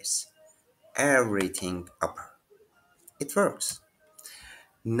 Uppercase. Everything upper. It works.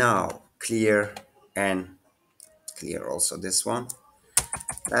 Now clear and clear also this one.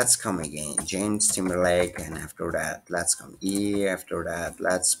 Let's come again. James Timberlake, and after that, let's come E. After that,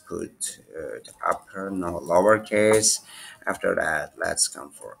 let's put the upper, no lowercase. After that, let's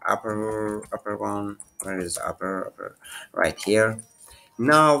come for upper one. Where is upper? Right here.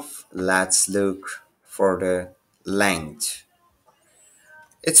 Now let's look for the length.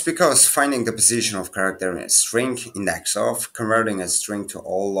 It's because finding the position of character in a string index of converting a string to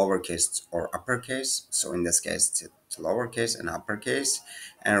all lowercase or uppercase, so in this case to lowercase and uppercase,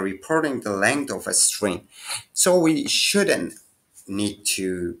 and reporting the length of a string. So we shouldn't need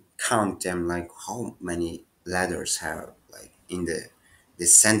to count them, like how many letters have like in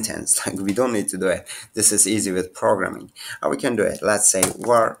this sentence. Like we don't need to do it. This is easy with programming. How we can do it? Let's say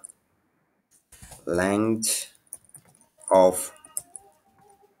var length of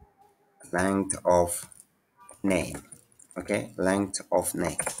length of name. Okay, length of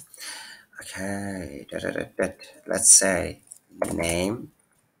name. Okay, let's say name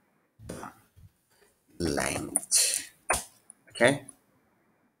length. Okay,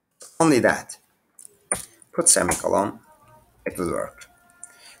 only that. Put semicolon, it will work.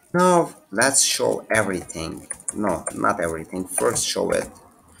 Now let's show everything. No, not everything. First show it.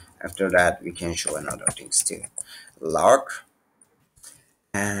 After that, we can show another things too. Log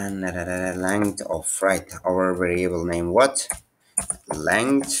and length of, right, our variable name. What?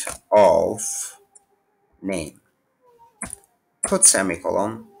 Length of name. Put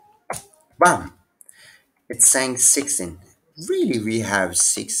semicolon. Bam. It's saying 16. Really, we have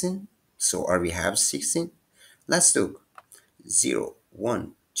 16? So are we have 16? Let's look. 0,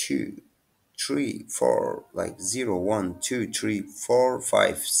 1, 2, 3, 4, like 0, 1, 2, 3, 4,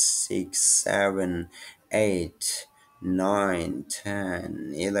 5, 6, 7, 8, 9,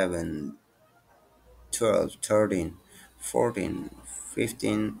 10, 11, 12, 13, 14,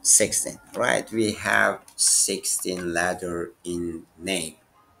 15, 16. Right? We have 16 letter in name.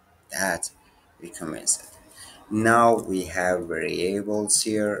 That recommends it. Now we have variables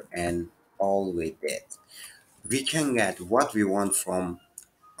here and all we did. We can get what we want from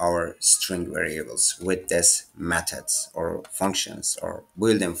our string variables with this methods or functions or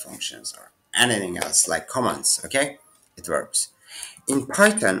built-in functions or anything else like commands, okay? It works. In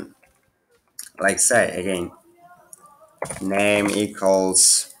Python, like say again, name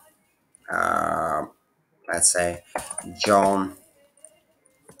equals, uh, let's say John,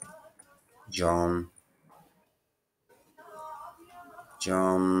 John,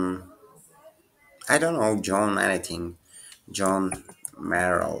 John, I don't know, John anything, John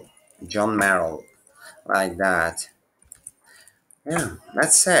Merrill, John Merrill, like that. Yeah,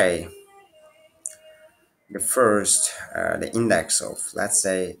 let's say the index of, let's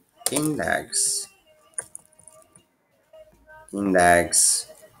say index, index,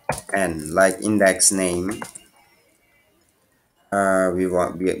 and like index name,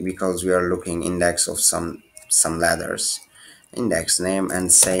 because we are looking index of some letters, index name,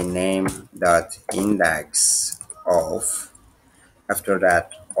 and say name dot index of. After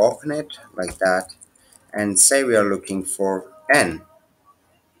that, open it like that, and say we are looking for n,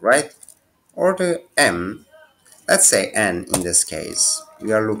 right, or the m. Let's say n in this case.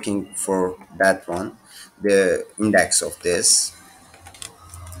 We are looking for that one, the index of this.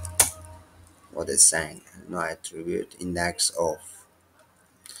 What is saying? No attribute index of.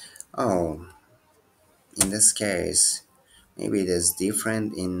 Oh, in this case, maybe it is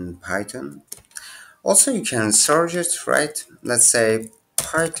different in Python. Also, you can search it, right? Let's say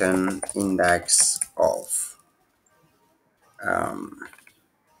Python index of.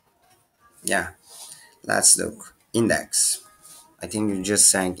 Yeah, let's look. Index. I think you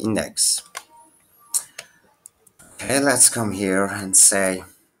just saying index. Okay, let's come here and say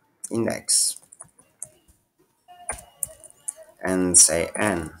index and say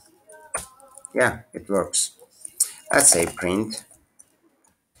n. Yeah, it works. Let's say print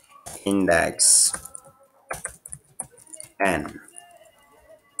index n.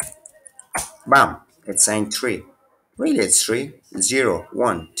 Bam! It's saying 3. Really, it's 3. 0,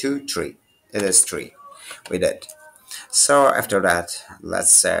 1, 2, 3. It is 3. We did. So after that,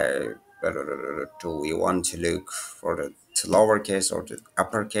 let's say, do we want to look for the lowercase or the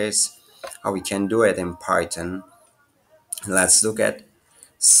uppercase? How we can do it in Python? Let's look at,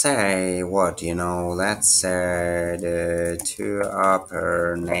 say, what, let's say the to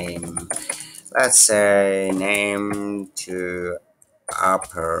upper name. Let's say name to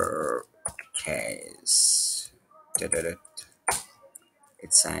upper case. Da-da-da.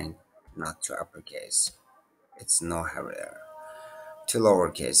 It's saying not to uppercase. It's no there. To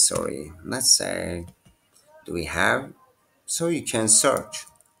lowercase, sorry. Let's say, do we have? So you can search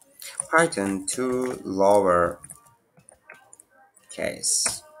Python to lower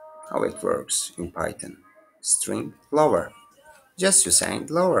case. How it works in Python. String lower. Just you saying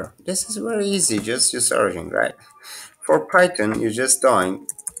lower. This is very easy, just you searching, right? For Python, you're just doing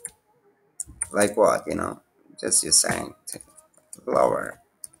like what, just you saying lower.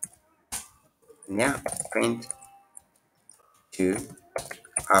 Yeah, print to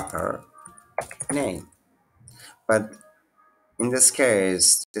upper name. But in this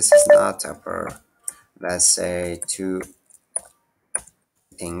case, this is not upper. Let's say to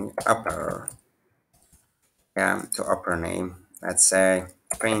thing upper. Yeah, to upper name. Let's say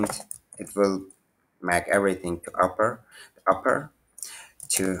print. It will make everything to upper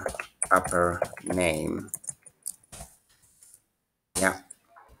to upper name. Yeah,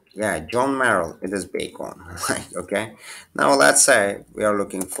 yeah, John Merrill. It is big one, right? Okay. Now let's say we are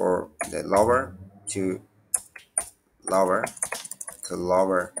looking for the to lower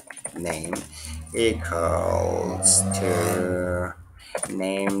lower name equals to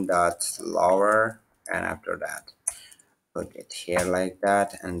name dot lower, and after that put it here like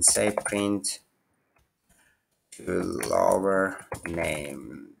that and say print to lower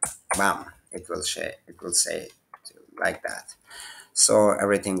name. Bam, it will say like that, so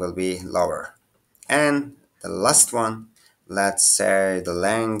everything will be lower. And the last one, let's say the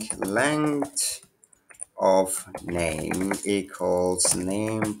length of name equals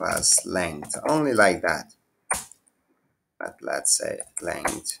name plus length, only like that. But let's say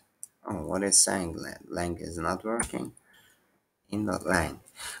length. Oh, what is saying? Length is not working in the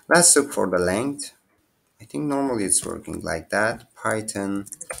length. Let's look for the length. I think normally it's working like that. Python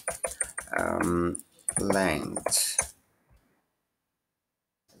length.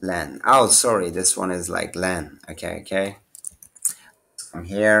 Len. Oh, sorry, this one is like len. Okay, okay. Come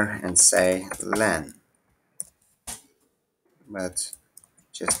here and say len, but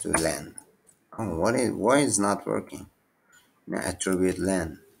just do len. Oh, why is not working? Now attribute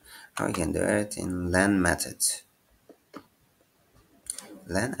len. How I can do it in len method.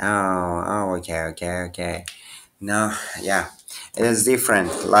 Len. Oh, okay, okay, okay. No, yeah, it is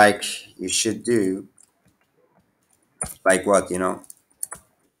different. Like you should do, like what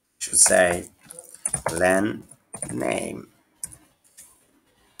should say len name.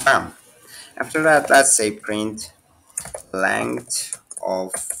 Bam. After that, let's say print length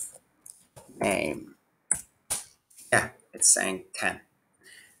of name. Yeah, it's saying 10.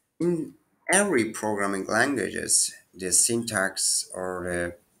 In every programming languages, the syntax or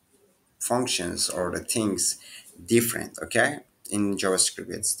the functions or the things different, okay? In JavaScript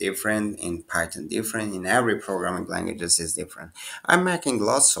it's different, in Python different, in every programming languages is different. I'm making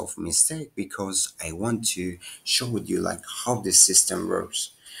lots of mistake because I want to show you like how the system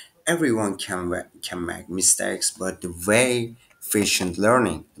works. Everyone can make mistakes, but the way efficient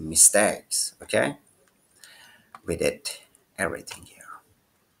learning mistakes, okay, with it. everything here.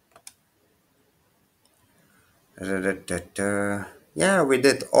 Da-da-da-da-da. Yeah, we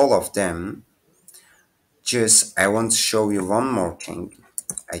did all of them. Just I want to show you one more thing.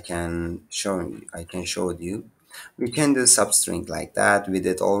 I can show you. We can do substring like that. We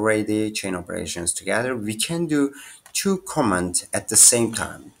did already chain operations together. We can do two commands at the same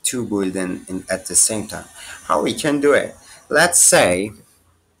time, two boolean at the same time. How we can do it? Let's say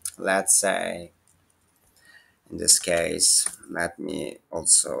in this case, let me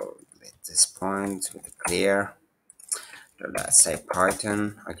also let this point with a clear. So let's say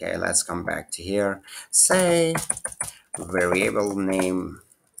Python. Okay, let's come back to here. Say variable name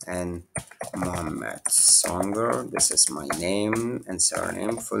and Mohammed Songer. This is my name and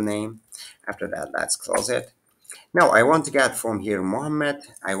surname, full name. After that, let's close it. Now I want to get from here Mohammed.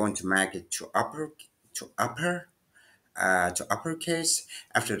 I want to make it to uppercase.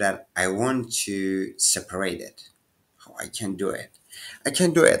 After that, I want to separate it. How I can do it? I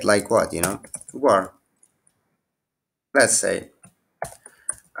can do it like what, Or let's say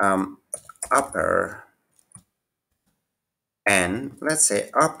um, upper n. Let's say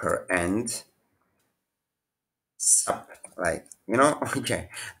upper end sub, like okay,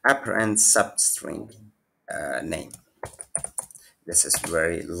 upper end substring name. This is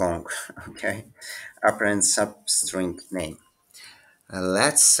very long. Okay, upper end substring name.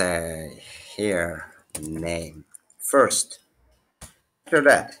 Let's say here name first. After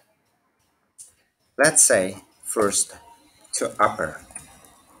that, let's say first to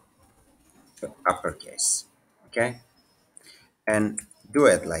uppercase. Okay, and do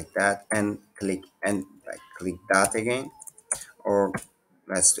it like that, and click that again, or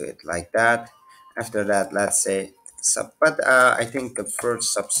let's do it like that. After that, let's say sub, but I think the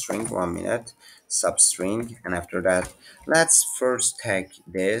first substring, 1 minute substring, and after that, let's first take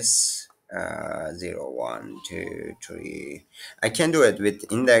this 0 1 2 3. I can do it with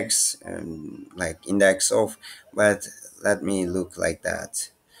index, like index of, but let me look like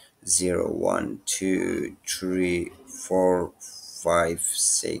that. 0 1 2 3 4 5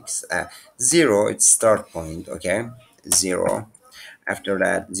 6 0, it's start point. Okay, 0. After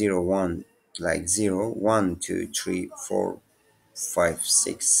that, 0 1, like 0 1 2 3 4 5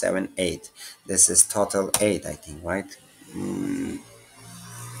 6 7 8. This is total 8, I think, right?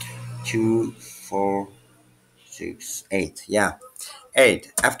 2 4 6 8, yeah,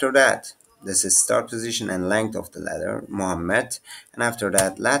 8. After that, this is start position and length of the letter Mohammed. And after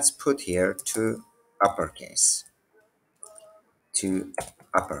that, let's put here uppercase to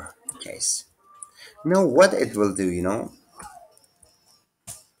uppercase. Now what it will do,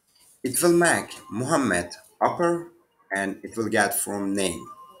 it will make Muhammad upper, and it will get from name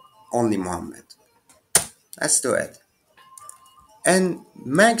only Muhammad. Let's do it. And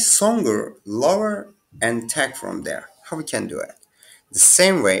make Songer lower and tag from there. How we can do it? The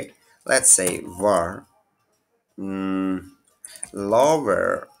same way, let's say var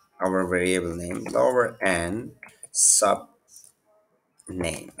lower our variable name, lower and sub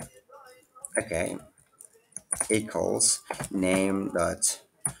name. Okay, equals name dot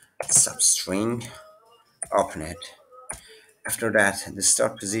substring, open it. After that, the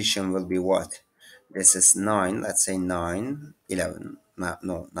start position will be what? This is 9, let's say 9, 11,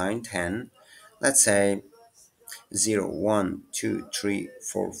 no, 9, 10. Let's say 0, 1, 2, 3,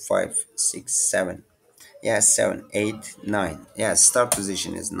 4, 5, 6, 7. Yeah, 7, 8, 9. Yeah, start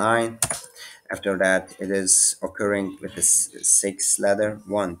position is 9. After that, it is occurring with the 6 letter.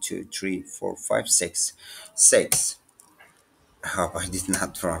 1, 2, 3, 4, 5, 6. 6. I hope I did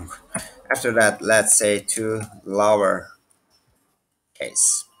not wrong. After that, let's say to lower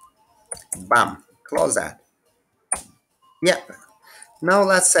case. Bam, close that. Yeah. Now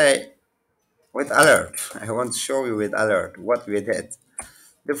let's say with alert. I want to show you with alert what we did.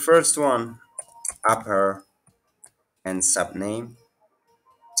 The first one, upper and subname.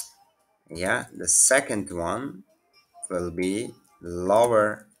 Yeah. The second one will be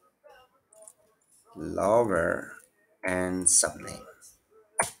lower and subname.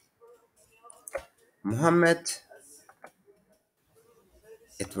 Muhammad.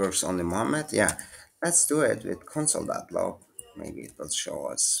 It works only Muhammad. Yeah. Let's do it with console.log. Maybe it will show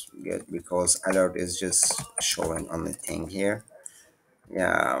us good because alert is just showing only thing here.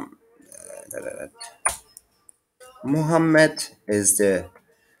 Yeah. Muhammad is the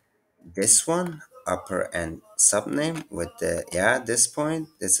this one upper and subname with the, yeah, this point,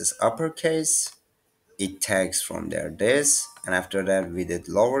 this is uppercase, it tags from there this, and after that we did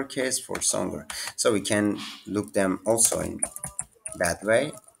lowercase for Songer, so we can look them also in that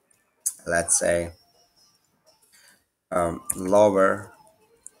way. Let's say lower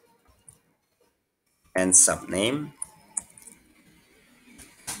and subname,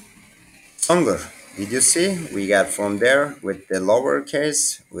 longer. Did you see? We got from there with the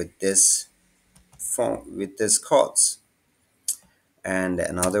lowercase with this font with this codes. And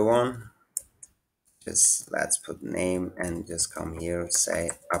another one, just let's put name and just come here,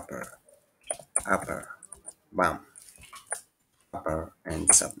 say upper, bam, upper and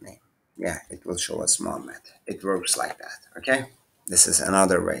subname. Yeah, it will show us Mohammed. It works like that. Okay, this is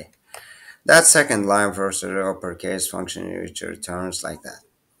another way. That second line first the uppercase function which returns like that.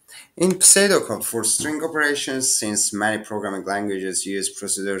 In pseudocode for string operations, since many programming languages use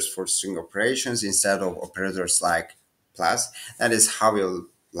procedures for string operations instead of operators like plus, that is how we'll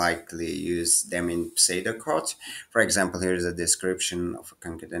likely use them in pseudocode. For example, here's a description of a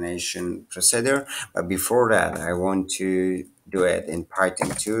concatenation procedure. But before that, I want to do it in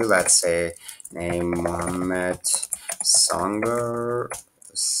Python too. Let's say name Mohammed Songer.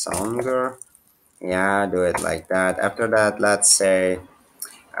 Yeah, do it like that. After that, let's say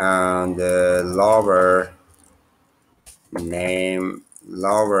the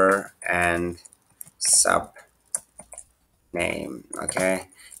lower and sub name. Okay,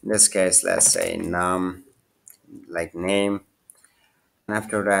 in this case let's say num like name, and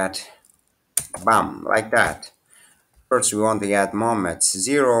after that bam like that. First we want to add moments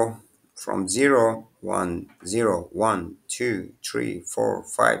 0 from 0 1 0 1 2 3 4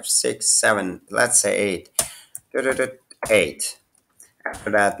 5 6 7, let's say 8. 8.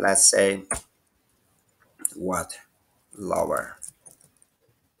 After that let's say what, lower,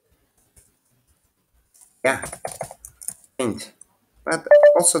 yeah, int. But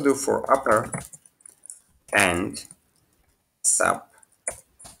also do for upper and sub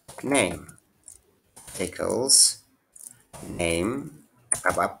name equals name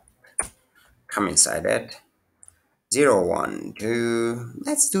up, come inside it 0 1 2.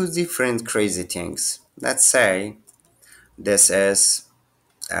 Let's do different crazy things. Let's say this is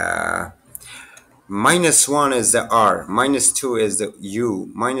 -1 is the R, -2 is the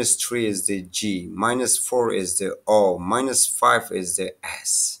U, -3 is the G, -4 is the O, -5 is the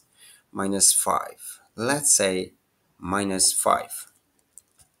S, -5. Let's say -5.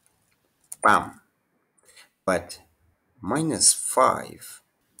 Bam. But -5,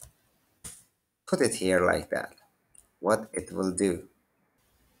 put it here like that. What it will do,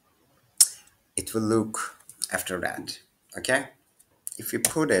 it will look after that. Okay, if you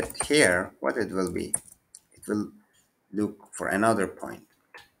put it here, what it will be, it will look for another point,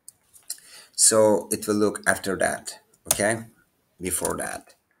 so it will look after that. Okay, before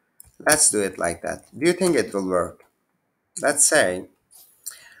that, let's do it like that. Do you think it will work? Let's say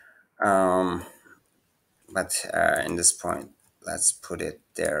but in this point, let's put it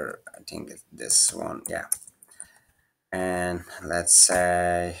there. I think it's this one, yeah. And let's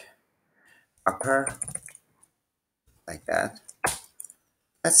say upper like that.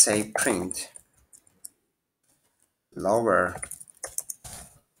 Let's say print lower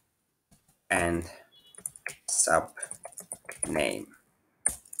and sub name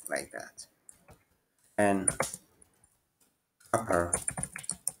like that, and upper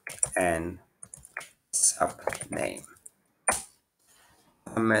and sub name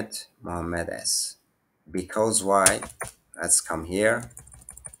Mohammed S. Because why? Let's come here,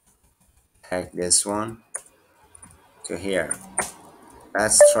 take this one to here.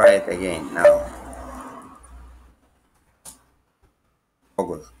 Let's try it again now.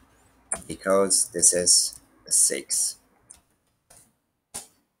 Google, because this is a 6.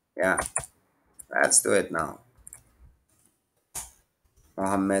 Yeah, let's do it now.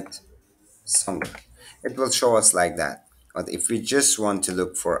 Mohammed Song. It will show us like that. But if we just want to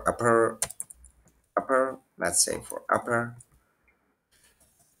look for upper, let's say for upper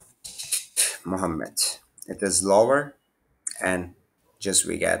Mohammed, it is lower, and just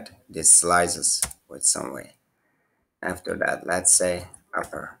we get these slices with some way. After that, let's say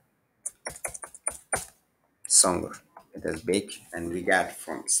upper Songer. It is big, and we got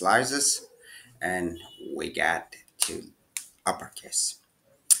from slices, and we got to uppercase.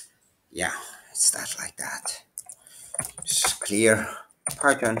 Yeah, it's that like that. Just clear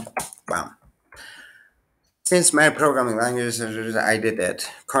Python, bam. Since my programming language, I did it.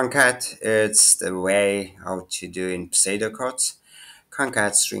 Concat, it's the way how to do in pseudocodes.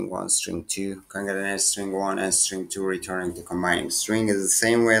 Concat string 1, string 2, concatenate string 1 and string 2 returning the combined string is the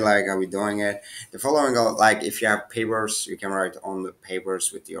same way like how we doing it. The following, like if you have papers, you can write on the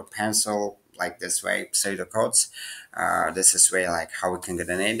papers with your pencil like this way, pseudocodes. This is way like how we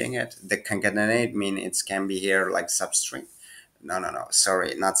concatenating it. The concatenate mean it can be here like substring. No,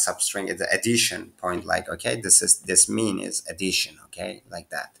 sorry, not substring, it's the addition point, like okay, this mean is addition, okay, like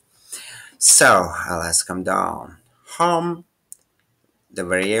that. So let's come down home, the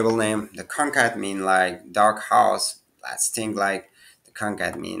variable name. The concat mean like dog house. Let's think like the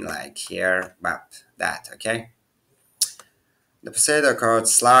concat mean like here, but that, okay? The pseudocode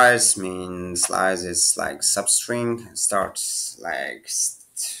slice means slice is like substring, starts like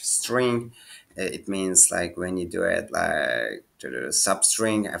string. It means like when you do it like to the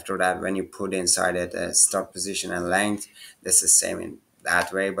substring. After that, when you put inside it a start position and length, this is same in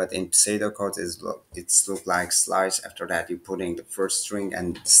that way. But in pseudocode, it's look like slice. After that, you put in the first string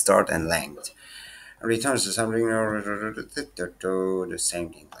and start and length returns to something the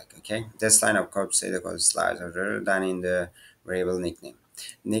same thing, like, okay, this line of code say the code slice other than in the variable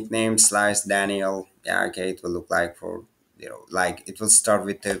nickname slice Daniel. Yeah, okay, it will look like for like it will start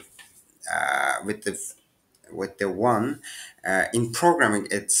with the uh, with the with the one. In programming,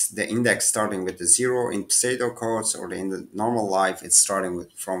 it's the index starting with the zero. In pseudocodes or in the normal life, it's starting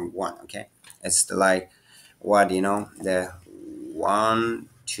with from one. Okay, it's the like what the one,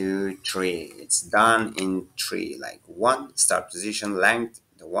 two, three. It's done in three, like one start position length,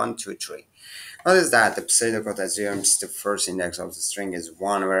 the one, two, three. What is that? The pseudocode assumes the first index of the string is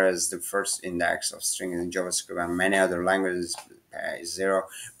one, whereas the first index of string in JavaScript and many other languages is zero.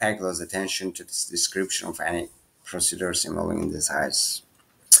 Pay close attention to this description of any procedures involving this size.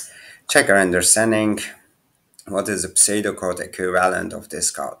 Check our understanding. What is the pseudocode equivalent of this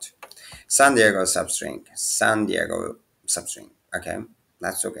code? San Diego substring. San Diego substring. Okay,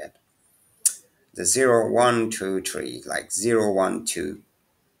 let's look at the 0, 1, 2, 3, like 0, 1, 2.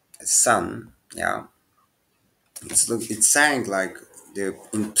 Sun, yeah. It's saying like the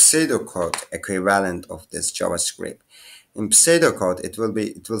in pseudocode equivalent of this JavaScript. In pseudocode,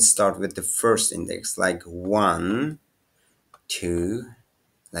 it will start with the first index, like one, two,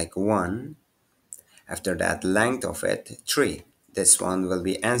 like one. After that, length of it, three. This one will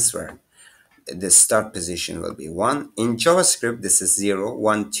be answer. The start position will be one. In JavaScript, this is 0,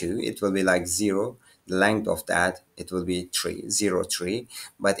 1, 2. It will be like zero. The length of that, it will be 3, 0, 3.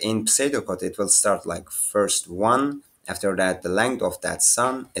 But in pseudocode, it will start like first one. After that, the length of that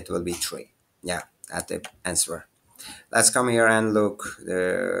sun, it will be 3. Yeah, that's the answer. Let's come here and look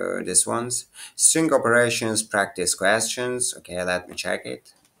this ones. String operations, practice questions. Okay, let me check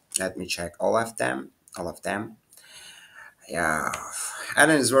it. Let me check all of them. All of them. Yeah,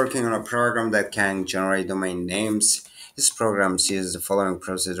 Adam is working on a program that can generate domain names. This program uses the following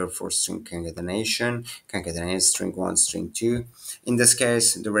procedure for string concatenation. Concatenate string 1, string 2. In this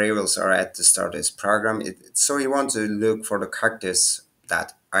case, the variables are at the start of this program. So you want to look for the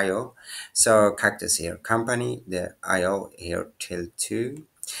cactus.io. So cactus here, company, the io here, till2,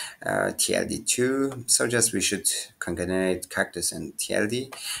 TLD2. So just we should concatenate cactus and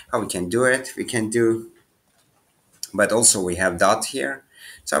TLD. How we can do it? We can do, but also we have dot here,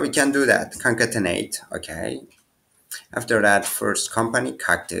 so we can do that concatenate. Okay, after that first company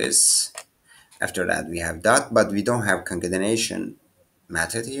cactus, after that we have dot, but we don't have concatenation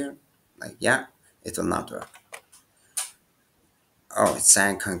method here, like, yeah, it will not work. Oh, it's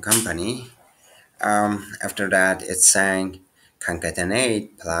saying company. After that it's saying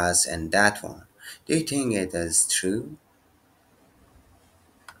concatenate plus and that one. Do you think it is true?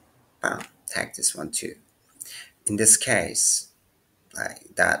 Take this one too. In this case,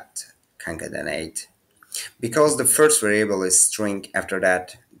 like that concatenate, because the first variable is string, after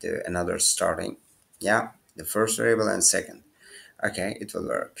that the another starting, yeah, the first variable and second. Okay, it will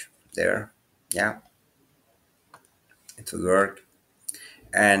work there. Yeah, it will work.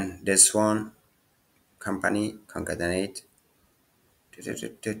 And this one, company concatenate,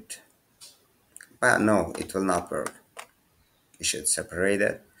 but no, it will not work. You should separate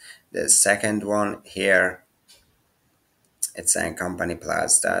it. The second one here, it's saying company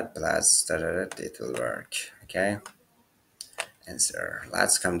plus that plus that, it will work. Okay, answer.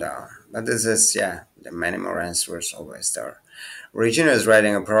 Let's come down. But this is, yeah, the many more answers always there. Regina is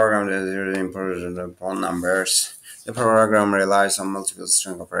writing a program that is really important upon numbers. The program relies on multiple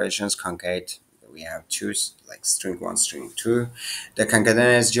string operations. Concate, we have two, like string one, string two. The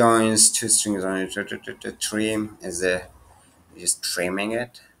concatenates joins two strings on it. The trim is the just trimming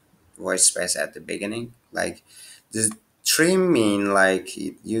it. Voice space at the beginning. Like the trim mean like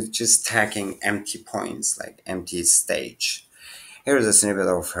you just taking empty points, like empty stage. Here is a snippet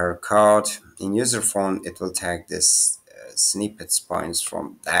of her code. In user phone, it will take this snippets points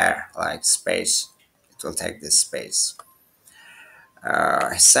from there, like space. It will take this space.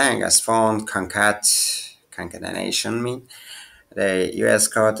 Saying as phone concatenation mean the US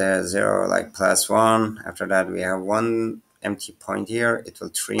code has zero, like plus one. After that, we have one empty point here. It will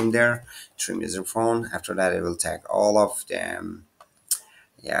trim there, trim user phone. After that, it will take all of them.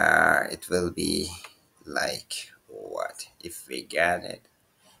 Yeah, it will be like what if we get it?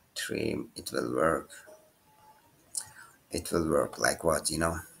 Trim, it will work. It will work like what,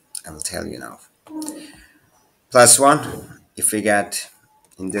 I will tell you now. Plus one, if we get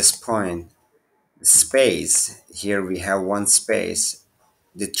in this point space, here we have one space,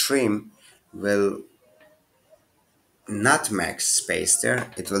 the trim will not max space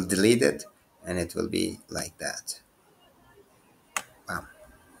there, it will delete it and it will be like that. Wow.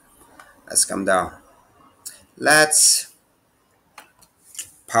 Let's come down. Let's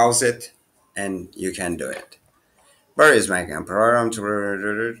pause it and you can do it. Where is my program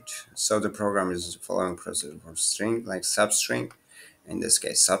to so the program is following procedure for string like substring. In this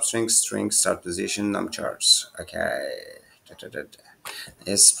case, substring, string, start position, num charts. Okay.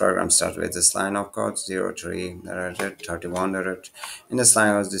 This program starts with this line of code 03 31. In this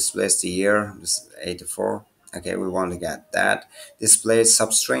line was displays the year, this 84. Okay, we want to get that. Display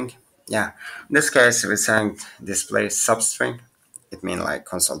substring. Yeah. In this case, we're saying display substring. It means like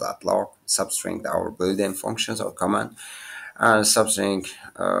console.log, substring our built-in functions or command. And substring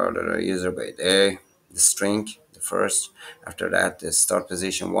the user by day, the string, the first. After that, the start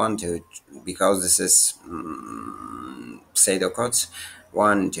position 1, 2, because this is pseudo codes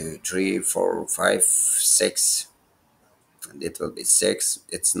 1, 2, 3, 4, 5, 6. And it will be 6.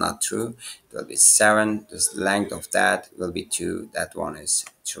 It's not true. It will be 7. The length of that will be 2. That one is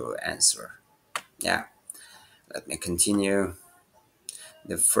true answer. Yeah. Let me continue.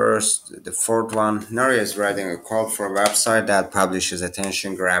 The fourth one, Nori is writing a code for a website that publishes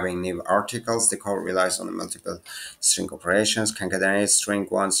attention-grabbing new articles. The code relies on the multiple string operations, concatenate string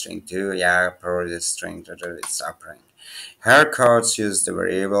 1, string 2, yeah, per the string, it's operating. Her codes use the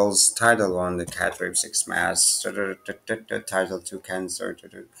variables title 1, the cat rib 6 mass, title 2 cancer,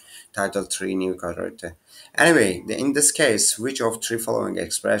 title 3 new code. Anyway, in this case, which of three following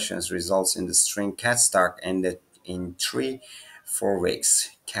expressions results in the string cat stock ended in 3 4 weeks?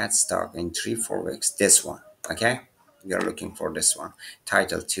 Cat stock in 3 4 weeks. This one, okay? We are looking for this one.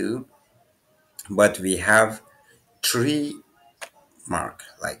 Title 2, but we have 3 mark,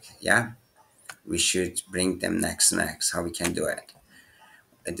 like, yeah? We should bring them next. How we can do it?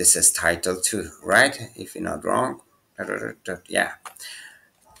 And this is title 2, right? If you're not wrong. Yeah.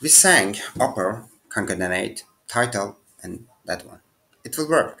 We sang upper, concatenate, title, and that one. It will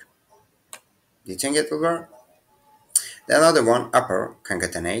work. Do you think it will work? The another one, upper,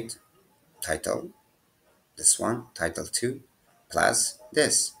 concatenate, title, this one, title 2, plus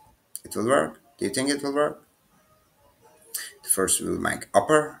this. It will work. Do you think it will work? First we will make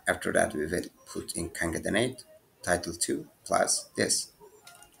upper, after that we will put in concatenate, title 2, plus this.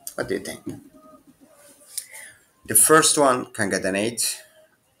 What do you think? The first one, concatenate,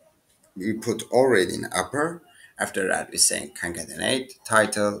 we put already in upper. After that, we say concatenate,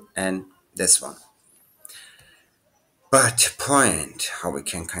 title, and this one. But point how we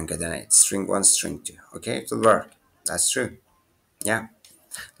can concatenate string 1, string 2. Okay, it will work. That's true. Yeah.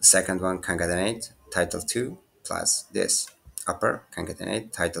 The second one, concatenate, title 2, plus this. Upper,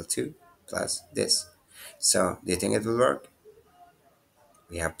 concatenate, title 2, plus this. So, do you think it will work?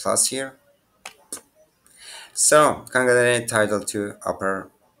 We have plus here. So, concatenate, title 2,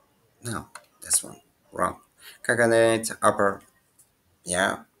 upper. No, this one. Wrong. Concatenate, upper.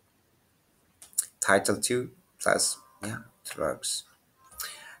 Yeah, title 2 plus, yeah, it works.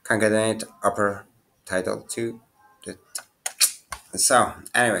 Concatenate upper title 2. So,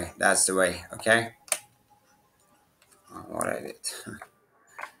 anyway, that's the way, okay? What I did.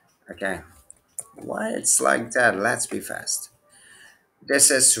 Okay. Why it's like that? Let's be fast. This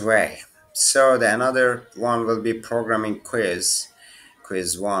is way. So, the another one will be programming quiz.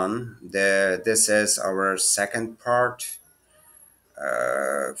 Quiz 1. This is our second part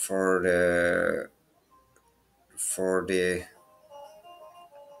for the for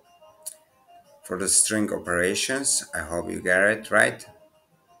the string operations. I hope you get it right.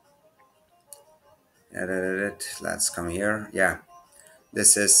 Let's come here. Yeah,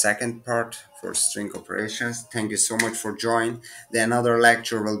 this is second part for string operations. Thank you so much for joining. The another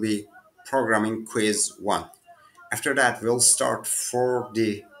lecture will be programming quiz 1. After that, we'll start for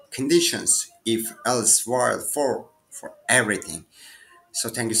the conditions, if, else, while, for everything. So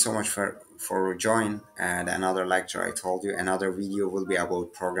thank you so much for joining. And another lecture, I told you, another video will be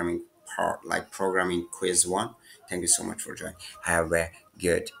about programming part, like programming quiz 1. Thank you so much for joining. Have a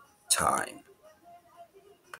good time.